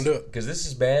 You're not going to do it. Because this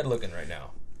is bad looking right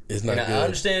now. It's not good. I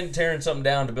understand tearing something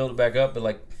down to build it back up,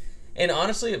 but and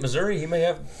honestly, at Missouri, he may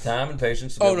have time and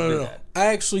patience to be able to do that. I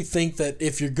actually think that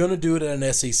if you're going to do it at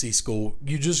an SEC school,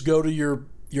 you just go to your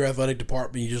athletic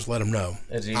department, you just let them know.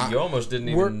 You almost didn't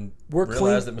even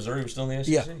realize that Missouri was still in the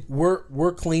SEC. Yeah,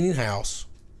 we're cleaning house,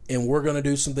 and we're going to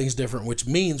do some things different, which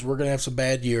means we're going to have some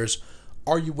bad years.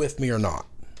 Are you with me or not?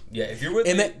 Yeah, if you're with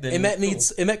me,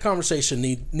 then that conversation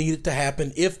needed to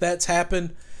happen. If that's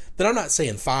happened, then I'm not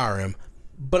saying fire him,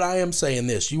 but I am saying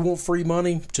this: you want free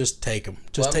money, just take them.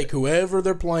 Take whoever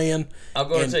they're playing,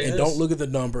 and don't look at the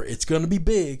number. It's going to be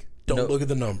big. Don't look at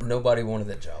the number. Nobody wanted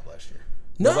that job last year.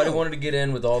 Nobody wanted to get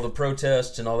in with all the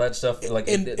protests and all that stuff.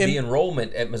 The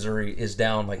enrollment at Missouri is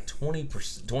down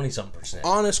 20-something%.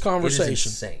 Honest conversation. It is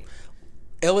insane.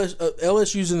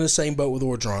 LSU's in the same boat with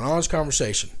Orgeron. Honest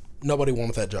conversation. Nobody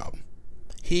wanted that job.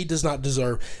 He does not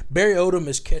deserve. Barry Odom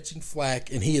is catching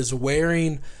flack, and he is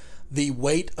wearing the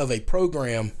weight of a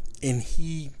program, and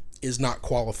he is not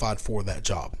qualified for that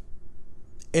job.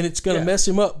 And it's going to mess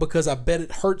him up because I bet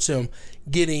it hurts him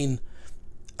getting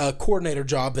a coordinator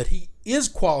job that he is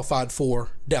qualified for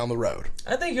down the road.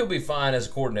 I think he'll be fine as a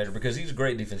coordinator because he's a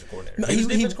great defensive coordinator. He was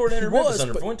defensive coordinator at Memphis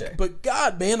under Fuente. But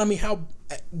God, man, how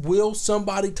will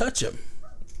somebody touch him?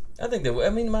 I think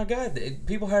my God,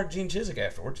 people hired Gene Chizik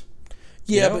afterwards.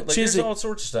 Yeah, but Chizik, there's all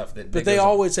sorts of stuff but they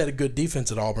always had a good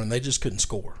defense at Auburn. They just couldn't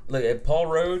score. Paul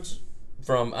Rhodes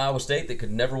from Iowa State that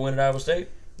could never win at Iowa State.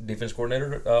 Defense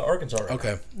coordinator at Arkansas. Right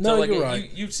okay, now. No, you're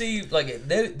right. You see,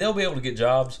 they'll be able to get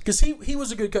jobs because he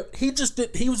was a good coach.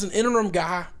 He was an interim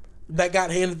guy that got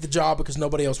handed the job because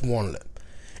nobody else wanted it.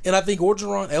 And I think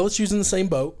LSU's in the same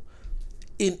boat.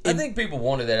 I think people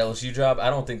wanted that LSU job.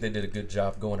 I don't think they did a good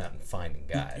job going out and finding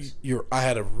guys. I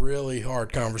had a really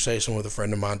hard conversation with a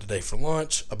friend of mine today for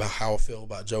lunch about how I feel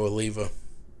about Joe Alleva.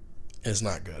 It's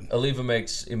not good. Alleva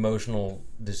makes emotional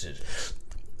decisions.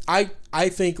 I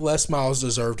think Les Miles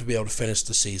deserved to be able to finish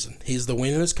the season. He's the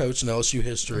winningest coach in LSU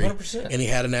history, 100%. And he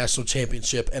had a national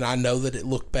championship. And I know that it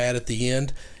looked bad at the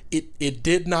end. It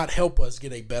did not help us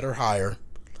get a better hire.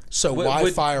 So why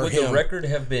fire him? Would the record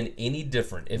have been any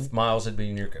different if Miles had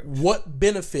been your coach? What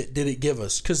benefit did it give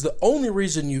us? Because the only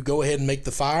reason you go ahead and make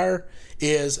the fire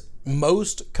is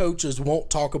most coaches won't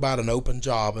talk about an open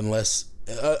job unless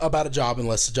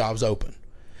the job's open.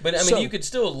 But you could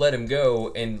still let him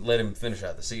go and let him finish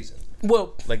out the season.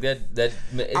 Well, like that.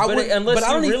 I wouldn't have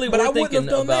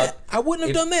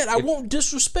done that. I If, won't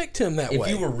disrespect him that way. If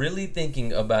you were really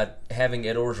thinking about having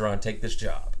Ed Orgeron take this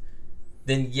job,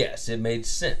 then yes, it made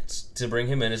sense to bring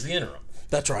him in as the interim.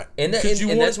 That's right. And that's what it kind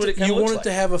of looks like. You wanted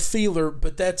to have a feeler,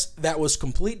 but that was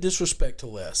complete disrespect to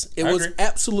Les. It was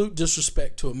absolute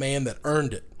disrespect to a man that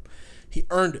earned it. He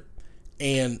earned it,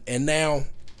 and now,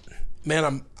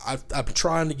 man, I'm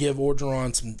trying to give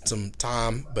Orgeron some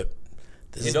time, but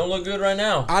you don't look good right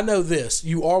now. I know this.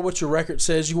 You are what your record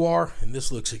says you are, and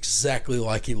this looks exactly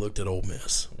like he looked at Ole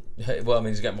Miss. Well,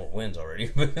 he's got more wins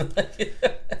already.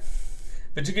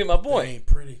 But you get my point. They ain't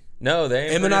pretty. No, they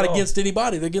ain't. And they're not against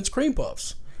anybody. They're against cream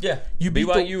puffs. Yeah.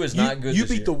 BYU is not good. You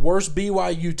beat the worst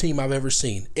BYU team I've ever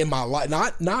seen in my life.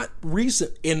 Not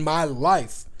recent. In my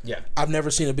life. Yeah. I've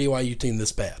never seen a BYU team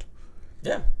this bad.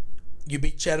 Yeah. You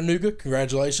beat Chattanooga.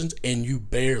 Congratulations. And you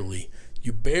barely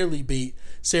beat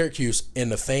Syracuse,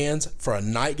 and the fans for a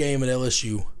night game at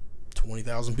LSU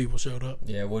 20,000 people showed up.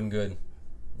 Yeah, it wasn't good.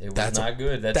 It was not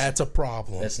good. That's a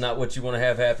problem. That's not what you want to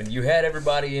have happen. You had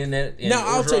everybody in that. Now,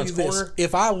 I'll tell you this.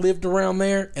 If I lived around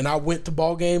there and I went to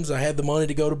ball games, I had the money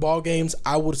to go to ball games,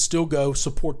 I would still go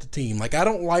support the team. Like, I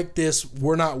don't like this,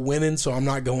 we're not winning, so I'm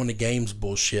not going to games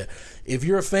bullshit. If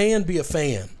you're a fan, be a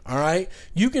fan, all right?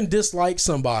 You can dislike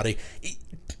somebody.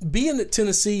 Being at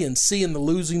Tennessee and seeing the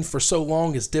losing for so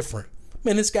long is different.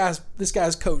 Man, this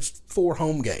guy's coached 4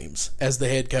 home games as the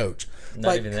head coach.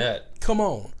 Not even that. Come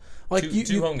on. Like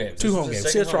two home games. 2 home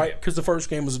games. That's right, because the first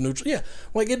game was a neutral. Yeah,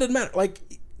 like it doesn't matter. Like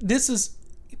this is,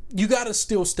 you got to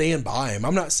still stand by him.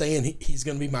 I'm not saying he's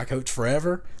going to be my coach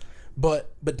forever,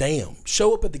 but damn,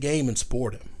 show up at the game and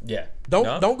support him. Yeah.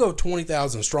 Don't go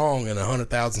 20,000 strong in a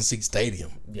 100,000 seat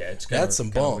stadium. Yeah, it's that's some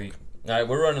bunk. Weak. All right,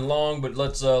 we're running long, but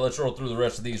let's roll through the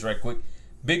rest of these right quick.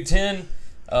 Big Ten.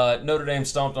 Notre Dame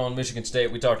stomped on Michigan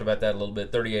State. We talked about that a little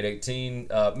bit.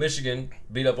 38-18. Michigan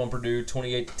beat up on Purdue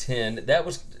 28-10. That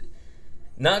was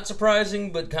not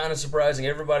surprising, but kind of surprising.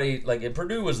 Everybody, like,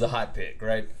 Purdue was the hot pick,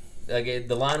 right? Like,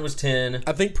 the line was 10.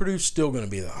 I think Purdue's still going to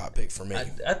be the hot pick for me.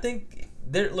 I think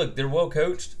they're well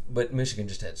coached, but Michigan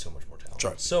just had so much more talent.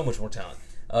 Right. So much more talent.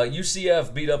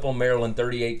 UCF beat up on Maryland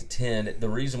 38-10. The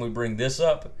reason we bring this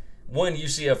up, one,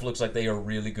 UCF looks like they are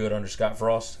really good under Scott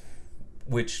Frost,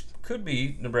 which could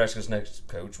be Nebraska's next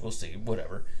coach. We'll see.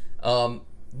 Whatever.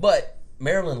 But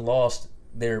Maryland lost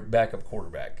their backup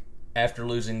quarterback after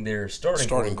losing their starting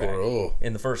quarterback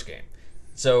in the first game.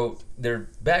 So their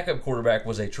backup quarterback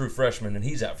was a true freshman, and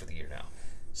he's out for the year now.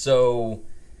 So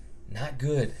not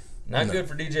good. Not good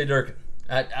for DJ Durkin.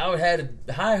 I had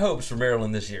high hopes for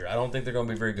Maryland this year. I don't think they're going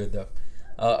to be very good, though.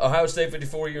 Ohio State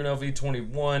 54, UNLV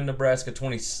 21, Nebraska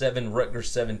 27, Rutgers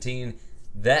 17.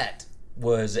 That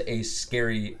was a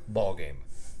scary ball game.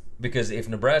 Because if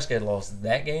Nebraska had lost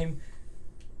that game,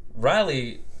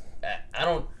 Riley, I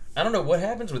don't know what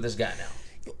happens with this guy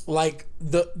now. Like,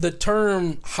 the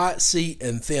term hot seat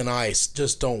and thin ice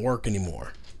just don't work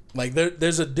anymore. Like,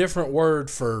 there's a different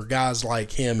word for guys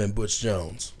like him and Butch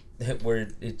Jones. Where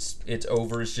it's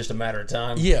over, it's just a matter of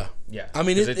time. Yeah. I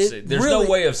mean, there's really, no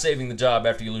way of saving the job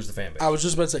after you lose the fan base. I was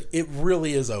just about to say, it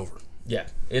really is over. Yeah,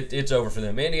 it's over for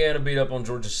them. Indiana beat up on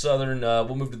Georgia Southern.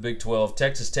 We'll move to the Big 12.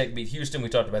 Texas Tech beat Houston. We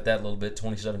talked about that a little bit,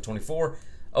 27-24.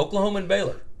 Oklahoma and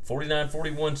Baylor,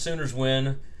 49-41. Sooners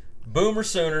win. Boomer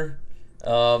Sooner.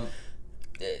 All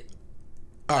right.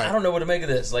 I don't know what to make of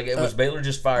this. Like, was Baylor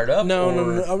just fired up?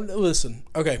 No. Listen,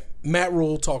 okay. Matt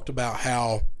Rule talked about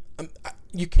how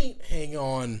you can't hang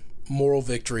on moral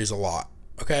victories a lot,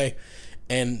 okay?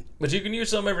 But you can use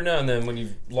some every now and then when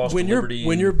you've lost to Liberty.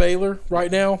 When you're Baylor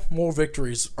right now, moral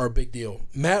victories are a big deal.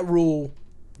 Matt Rule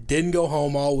didn't go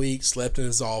home all week, slept in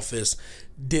his office,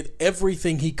 did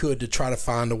everything he could to try to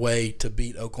find a way to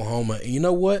beat Oklahoma. And you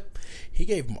know what? He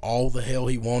gave them all the hell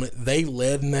he wanted. They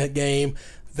led in that game.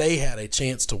 They had a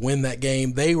chance to win that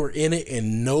game. They were in it,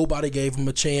 and nobody gave them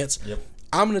a chance. Yep.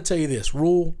 I'm going to tell you this.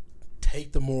 Rule,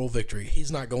 take the moral victory.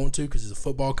 He's not going to because he's a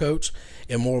football coach,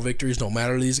 and moral victories don't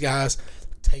matter to these guys.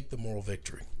 Take the moral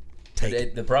victory.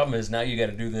 The problem is now you got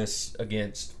to do this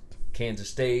against Kansas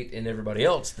State and everybody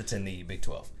else that's in the Big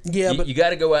 12. Yeah, but you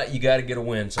got to go out. You got to get a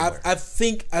win somewhere. I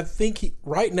think he,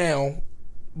 right now,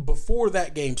 before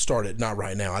that game started, not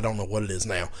right now, I don't know what it is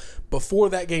now. Before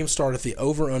that game started, the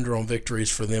over-under on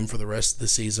victories for them for the rest of the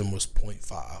season was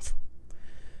 0.5.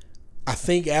 I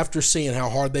think after seeing how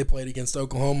hard they played against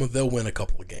Oklahoma, they'll win a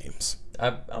couple of games.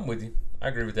 I'm with you. I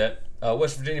agree with that.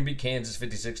 West Virginia beat Kansas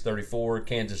 56-34.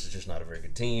 Kansas is just not a very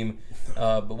good team.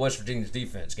 But West Virginia's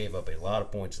defense gave up a lot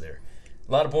of points there.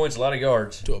 A lot of points, a lot of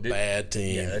yards. To a bad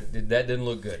team. Yeah, that didn't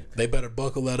look good. They better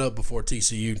buckle that up before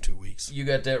TCU in 2 weeks. You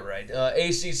got that right.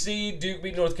 ACC, Duke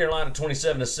beat North Carolina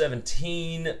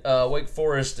 27-17. Wake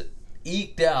Forest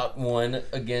eked out one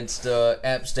against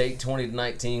App State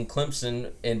 20-19.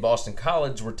 Clemson and Boston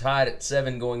College were tied at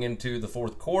 7 going into the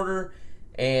fourth quarter.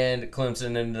 And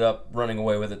Clemson ended up running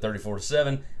away with it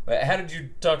 34-7. How did you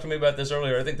talk to me about this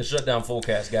earlier? I think the Shutdown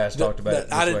Fullcast guys talked about it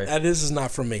this way. This is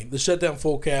not from me. The Shutdown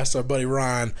Fullcast, our buddy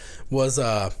Ryan, was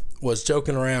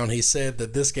joking around. He said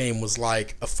that this game was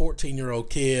like a 14-year-old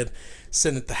kid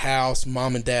sitting at the house,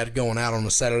 mom and dad going out on a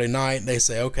Saturday night, and they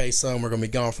say, okay, son, we're going to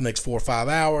be gone for the next 4 or 5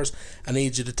 hours. I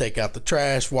need you to take out the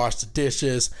trash, wash the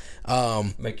dishes,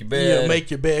 make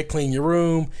your bed, clean your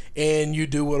room, and you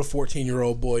do what a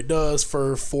 14-year-old boy does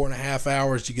for 4.5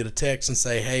 hours. You get a text and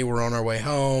say, hey, we're on our way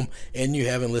home, and you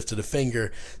haven't lifted a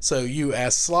finger. So you,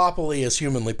 as sloppily as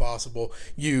humanly possible,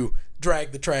 you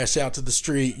drag the trash out to the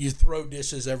street, you throw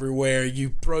dishes everywhere,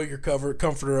 you throw your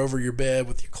comforter over your bed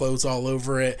with your clothes all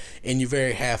over it, and you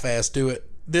very half-assed do it.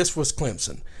 This was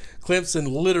Clemson. Clemson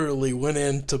literally went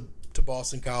into to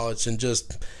Boston College and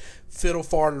just fiddle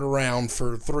farted around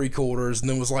for 3 quarters and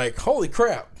then was like, holy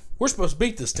crap, we're supposed to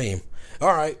beat this team.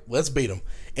 All right, let's beat them.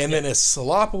 And then as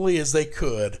sloppily as they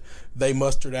could, they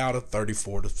mustered out a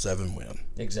 34-7 win.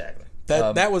 Exactly.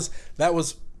 That was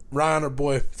Ryan, our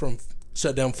boy from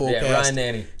Shutdown Fullcast. Yeah, Ryan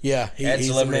Nanny. Yeah, he's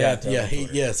a man. Yeah,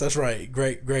 yes, that's right.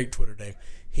 Great Twitter name.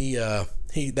 He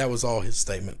that was all his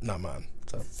statement, not mine.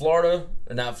 So Friday.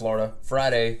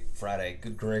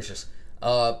 Good gracious.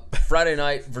 Friday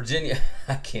night, Virginia.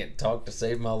 I can't talk to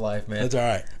save my life, man. That's all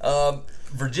right.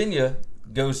 Virginia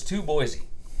goes to Boise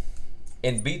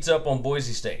and beats up on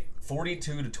Boise State,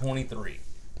 42-23.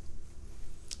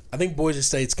 I think Boise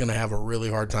State's going to have a really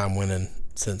hard time winning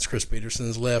since Chris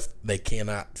Peterson's left. They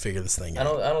cannot figure this thing out.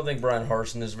 I don't think Brian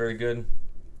Harsin is very good.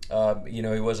 He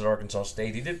was at Arkansas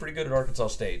State. He did pretty good at Arkansas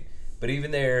State, but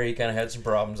even there, he kind of had some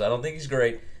problems. I don't think he's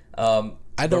great.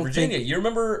 Virginia, you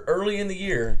remember early in the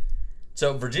year,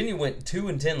 so Virginia went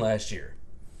 2-10 last year.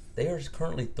 They are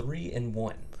currently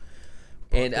 3-1.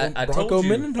 And I told you,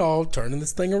 Mendenhall turning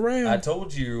this thing around. I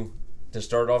told you to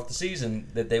start off the season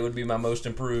that they would be my most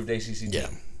improved ACC team. Yeah.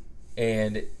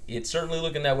 And it's certainly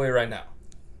looking that way right now.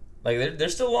 Like,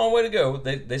 there's still a long way to go.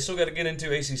 They still got to get into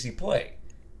ACC play.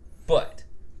 But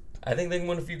I think they can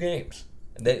win a few games.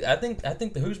 I think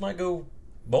the Hoos might go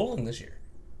bowling this year.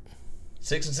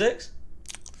 6-6?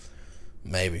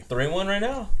 Maybe. 3-1 right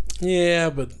now? Yeah,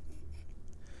 but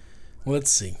let's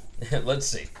see. Let's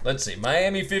see.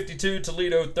 Miami 52,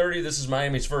 Toledo 30. This is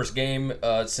Miami's first game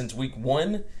since week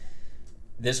 1.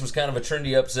 This was kind of a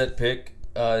trendy upset pick.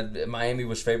 Miami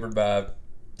was favored by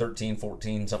 13,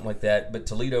 14, something like that. But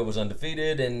Toledo was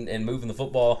undefeated and moving the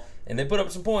football. And they put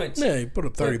up some points. Yeah, he put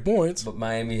up 30 points. But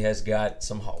Miami has got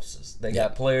some horses. They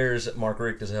got players. Mark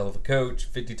Richt is a hell of a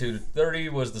coach.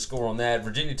 52-30 was the score on that.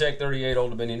 Virginia Tech 38, Old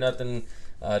Dominion nothing.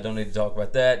 Don't need to talk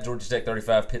about that. Georgia Tech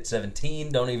 35, Pitt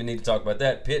 17. Don't even need to talk about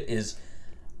that. Pitt is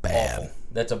bad. Awful.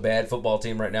 That's a bad football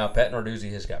team right now. Pat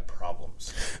Narduzzi has got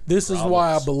problems. This is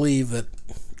why I believe that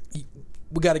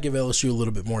we got to give LSU a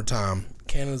little bit more time.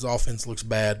 Canada's offense looks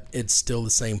bad. It's still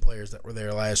the same players that were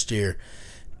there last year.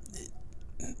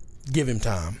 Give him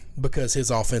time because his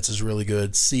offense is really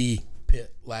good. See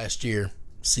Pitt last year.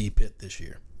 See Pitt this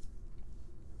year.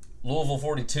 Louisville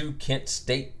 42, Kent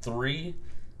State 3.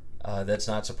 That's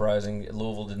not surprising.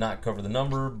 Louisville did not cover the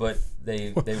number, but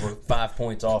they were 5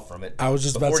 points off from it. I was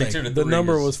just about to say, the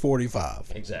number was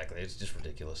 45. Exactly. It's just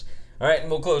ridiculous. All right,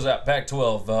 and we'll close out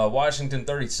Pac-12. Washington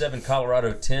 37,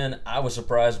 Colorado 10. I was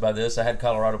surprised by this. I had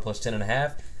Colorado plus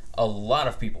 10.5. A lot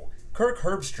of people. Kirk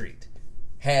Herbstreit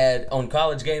had, on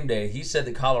College Game Day, he said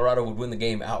that Colorado would win the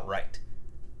game outright.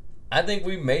 I think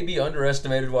we maybe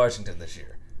underestimated Washington this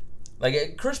year.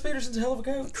 Like, Chris Peterson's a hell of a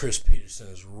coach. Chris Peterson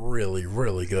is really,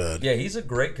 really good. Yeah, he's a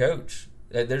great coach.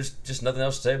 There's just nothing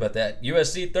else to say about that.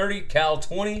 USC 30, Cal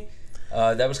 20.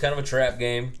 That was kind of a trap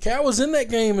game. Cal was in that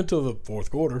game until the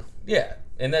fourth quarter. Yeah,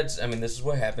 and this is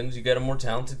what happens. You got a more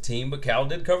talented team, but Cal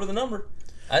did cover the number.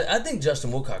 I think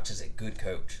Justin Wilcox is a good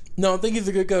coach. No, I think he's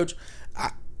a good coach.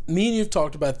 Me and you have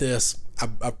talked about this.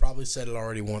 I've probably said it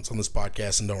already once on this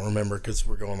podcast and don't remember because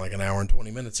we're going like an hour and 20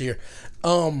 minutes here.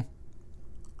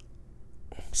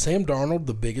 Sam Darnold,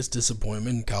 the biggest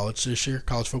disappointment in college this year,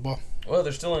 college football. Well,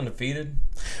 they're still undefeated.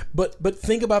 But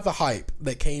think about the hype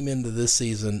that came into this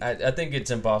season. I think it's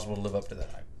impossible to live up to that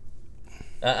hype.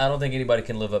 I don't think anybody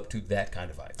can live up to that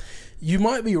kind of hype. You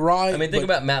might be right. I mean, think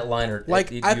about Matt Leinart.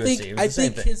 Like at I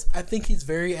USC. I think he's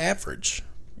very average.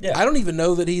 Yeah. I don't even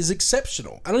know that he's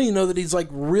exceptional. I don't even know that he's like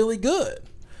really good.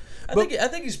 I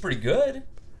think he's pretty good.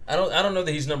 I don't know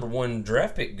that he's number one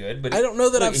draft pick good, but I don't know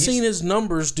that I've seen his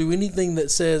numbers do anything that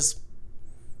says,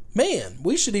 man,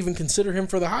 we should even consider him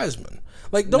for the Heisman.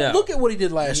 Like, don't look at what he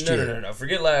did last year. No.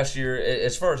 Forget last year.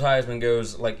 As far as Heisman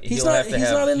goes, like he's not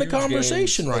in the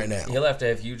conversation right now. He'll have to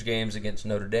have huge games against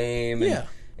Notre Dame.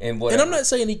 And whatever. And I'm not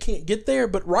saying he can't get there,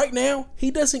 but right now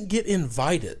he doesn't get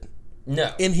invited.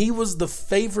 No. And he was the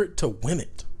favorite to win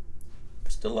it.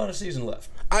 Still a lot of season left.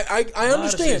 I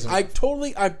understand. I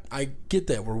get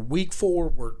that. We're week 4.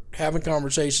 We're having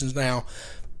conversations now.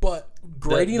 But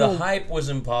grading the hype was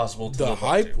impossible to live up to. The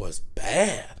hype was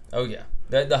bad. Oh, yeah.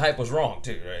 The hype was wrong,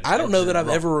 too. Right? I don't know that I've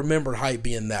ever remembered hype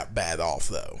being that bad off,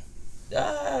 though.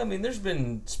 I mean, there's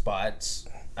been spots.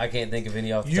 I can't think of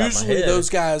any off the top of my head. Usually those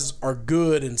guys are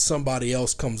good and somebody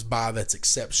else comes by that's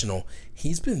exceptional.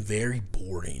 He's been very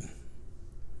boring.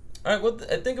 All right, well,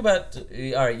 think about... All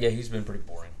right, yeah, he's been pretty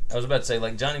boring. I was about to say,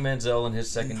 like, Johnny Manziel in his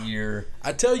second year.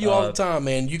 I tell you all the time,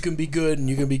 man, you can be good and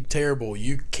you can be terrible.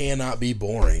 You cannot be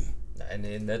boring.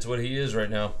 And that's what he is right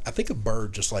now. I think a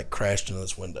bird just, like, crashed into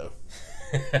this window.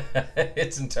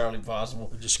 It's entirely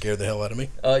possible. It just scared the hell out of me.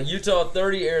 Utah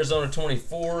 30, Arizona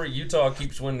 24. Utah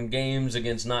keeps winning games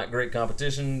against not great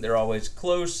competition. They're always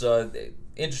close.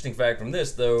 Interesting fact from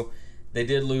this, though, they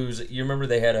did lose. You remember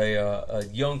they had a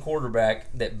young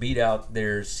quarterback that beat out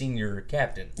their senior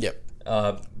captain. Yep.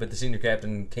 But the senior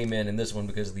captain came in this one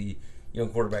because the young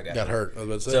quarterback got hurt. I was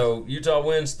about to say. So Utah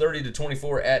wins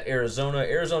 30-24 at Arizona.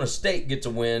 Arizona State gets a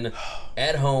win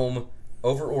at home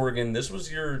over Oregon. This was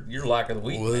your lock of the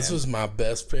week. Well, this was my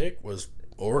best pick. Was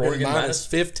Oregon minus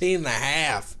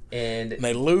 15.5. And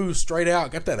they lose straight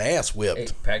out. Got that ass whipped. Hey,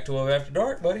 Pac-12 after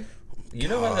dark, buddy. You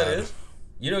know how that is.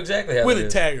 You know exactly how Willie that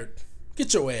is. Taggart,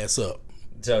 get your ass up.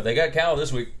 So they got Cal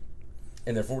this week,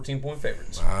 and they're 14-point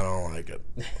favorites. I don't like it.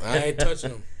 I ain't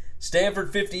touching them.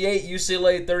 Stanford 58,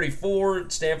 UCLA 34.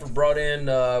 Stanford brought in,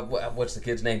 what's the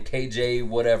kid's name? KJ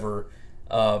whatever.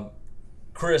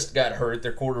 Christ got hurt,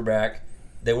 their quarterback.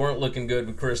 They weren't looking good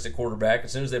with Christ at quarterback.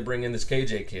 As soon as they bring in this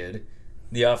KJ kid,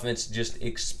 the offense just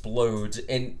explodes.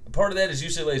 And part of that is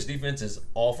UCLA's defense is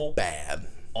awful. Bad.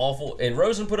 Awful. And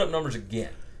Rosen put up numbers again.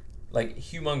 Like,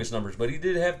 humongous numbers. But he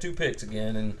did have 2 picks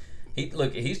again. And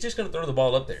he's just going to throw the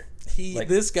ball up there.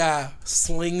 This guy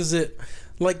slings it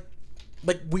like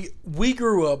we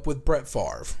grew up with Brett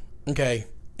Favre, okay?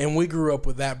 And we grew up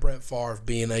with that Brett Favre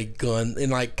being a gun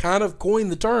and kind of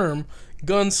coined the term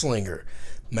gunslinger.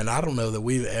 Man, I don't know that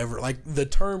we've ever the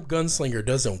term gunslinger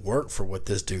doesn't work for what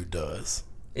this dude does.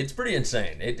 It's pretty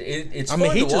insane. It's fun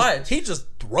to watch. He just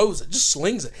throws it, just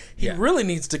slings it. He really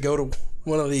needs to go to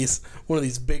one of these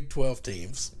Big 12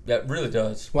 teams. That really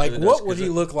does. Like, really what would he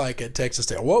look like at Texas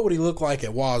Tech? What would he look like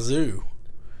at Wazoo?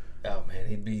 Oh, man,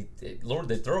 he'd be... Lord,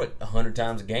 they'd throw it 100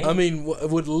 times a game. I mean,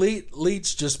 would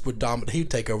Leach just would dominate?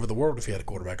 He'd take over the world if he had a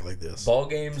quarterback like this. Ball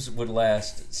games would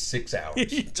last 6 hours.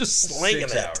 Just slinging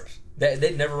 6 it. hours.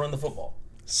 They'd never run the football.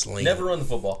 Never run the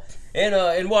football. And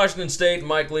in Washington State,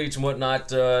 Mike Leach and whatnot,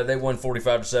 they won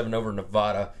 45-7 over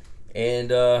Nevada.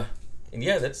 And yeah,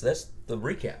 that's the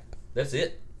recap. That's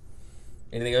it.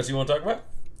 Anything else you want to talk about?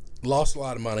 Lost a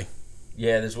lot of money.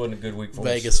 Yeah, this wasn't a good week for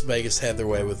us. Vegas had their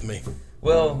way with me.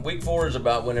 Well, week 4 is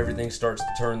about when everything starts to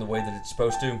turn the way that it's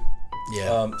supposed to.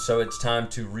 Yeah. So it's time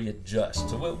to readjust.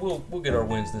 So we'll get our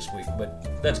wins this week,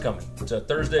 but that's coming. So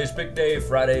Thursday's big day.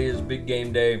 Friday is big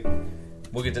game day.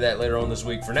 We'll get to that later on this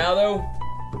week. For now, though,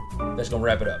 that's going to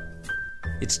wrap it up.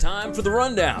 It's time for the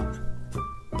rundown.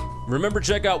 Remember,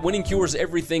 check out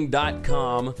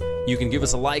winningcureseverything.com. You can give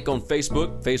us a like on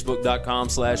Facebook,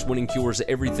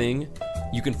 facebook.com/winningcureseverything.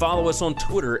 You can follow us on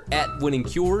Twitter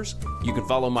 @winningcures. You can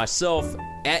follow myself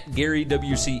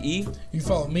 @GaryWCE. You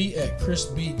follow me at Chris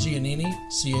B. Giannini,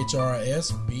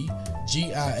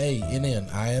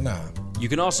 ChrisBGiannini. You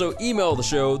can also email the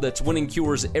show, that's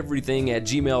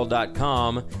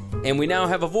winningcureseverything@gmail.com. And we now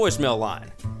have a voicemail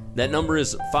line. That number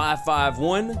is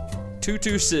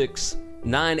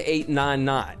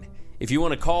 551-226-9899. If you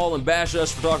want to call and bash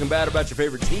us for talking bad about your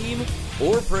favorite team,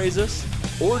 or praise us,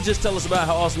 or just tell us about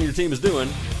how awesome your team is doing,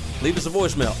 leave us a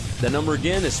voicemail. That number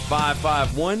again is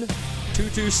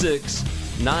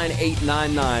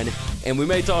 551-226-9899, and we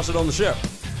may toss it on the show.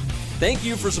 Thank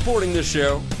you for supporting this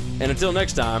show, and until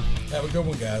next time, have a good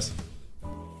one, guys.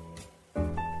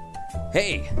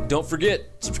 Hey, don't forget,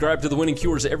 subscribe to the Winning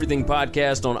Cures Everything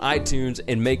podcast on iTunes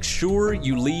and make sure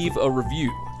you leave a review.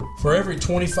 For every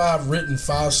 25 written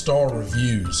 5-star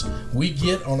reviews we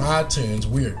get on iTunes,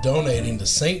 we are donating to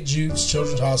St. Jude's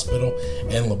Children's Hospital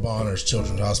and Le Bonheur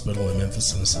Children's Hospital in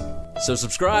Memphis, Tennessee. So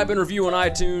subscribe and review on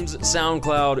iTunes,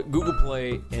 SoundCloud, Google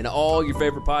Play, and all your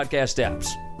favorite podcast apps.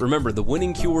 Remember, the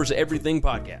Winning Cures Everything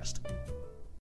podcast.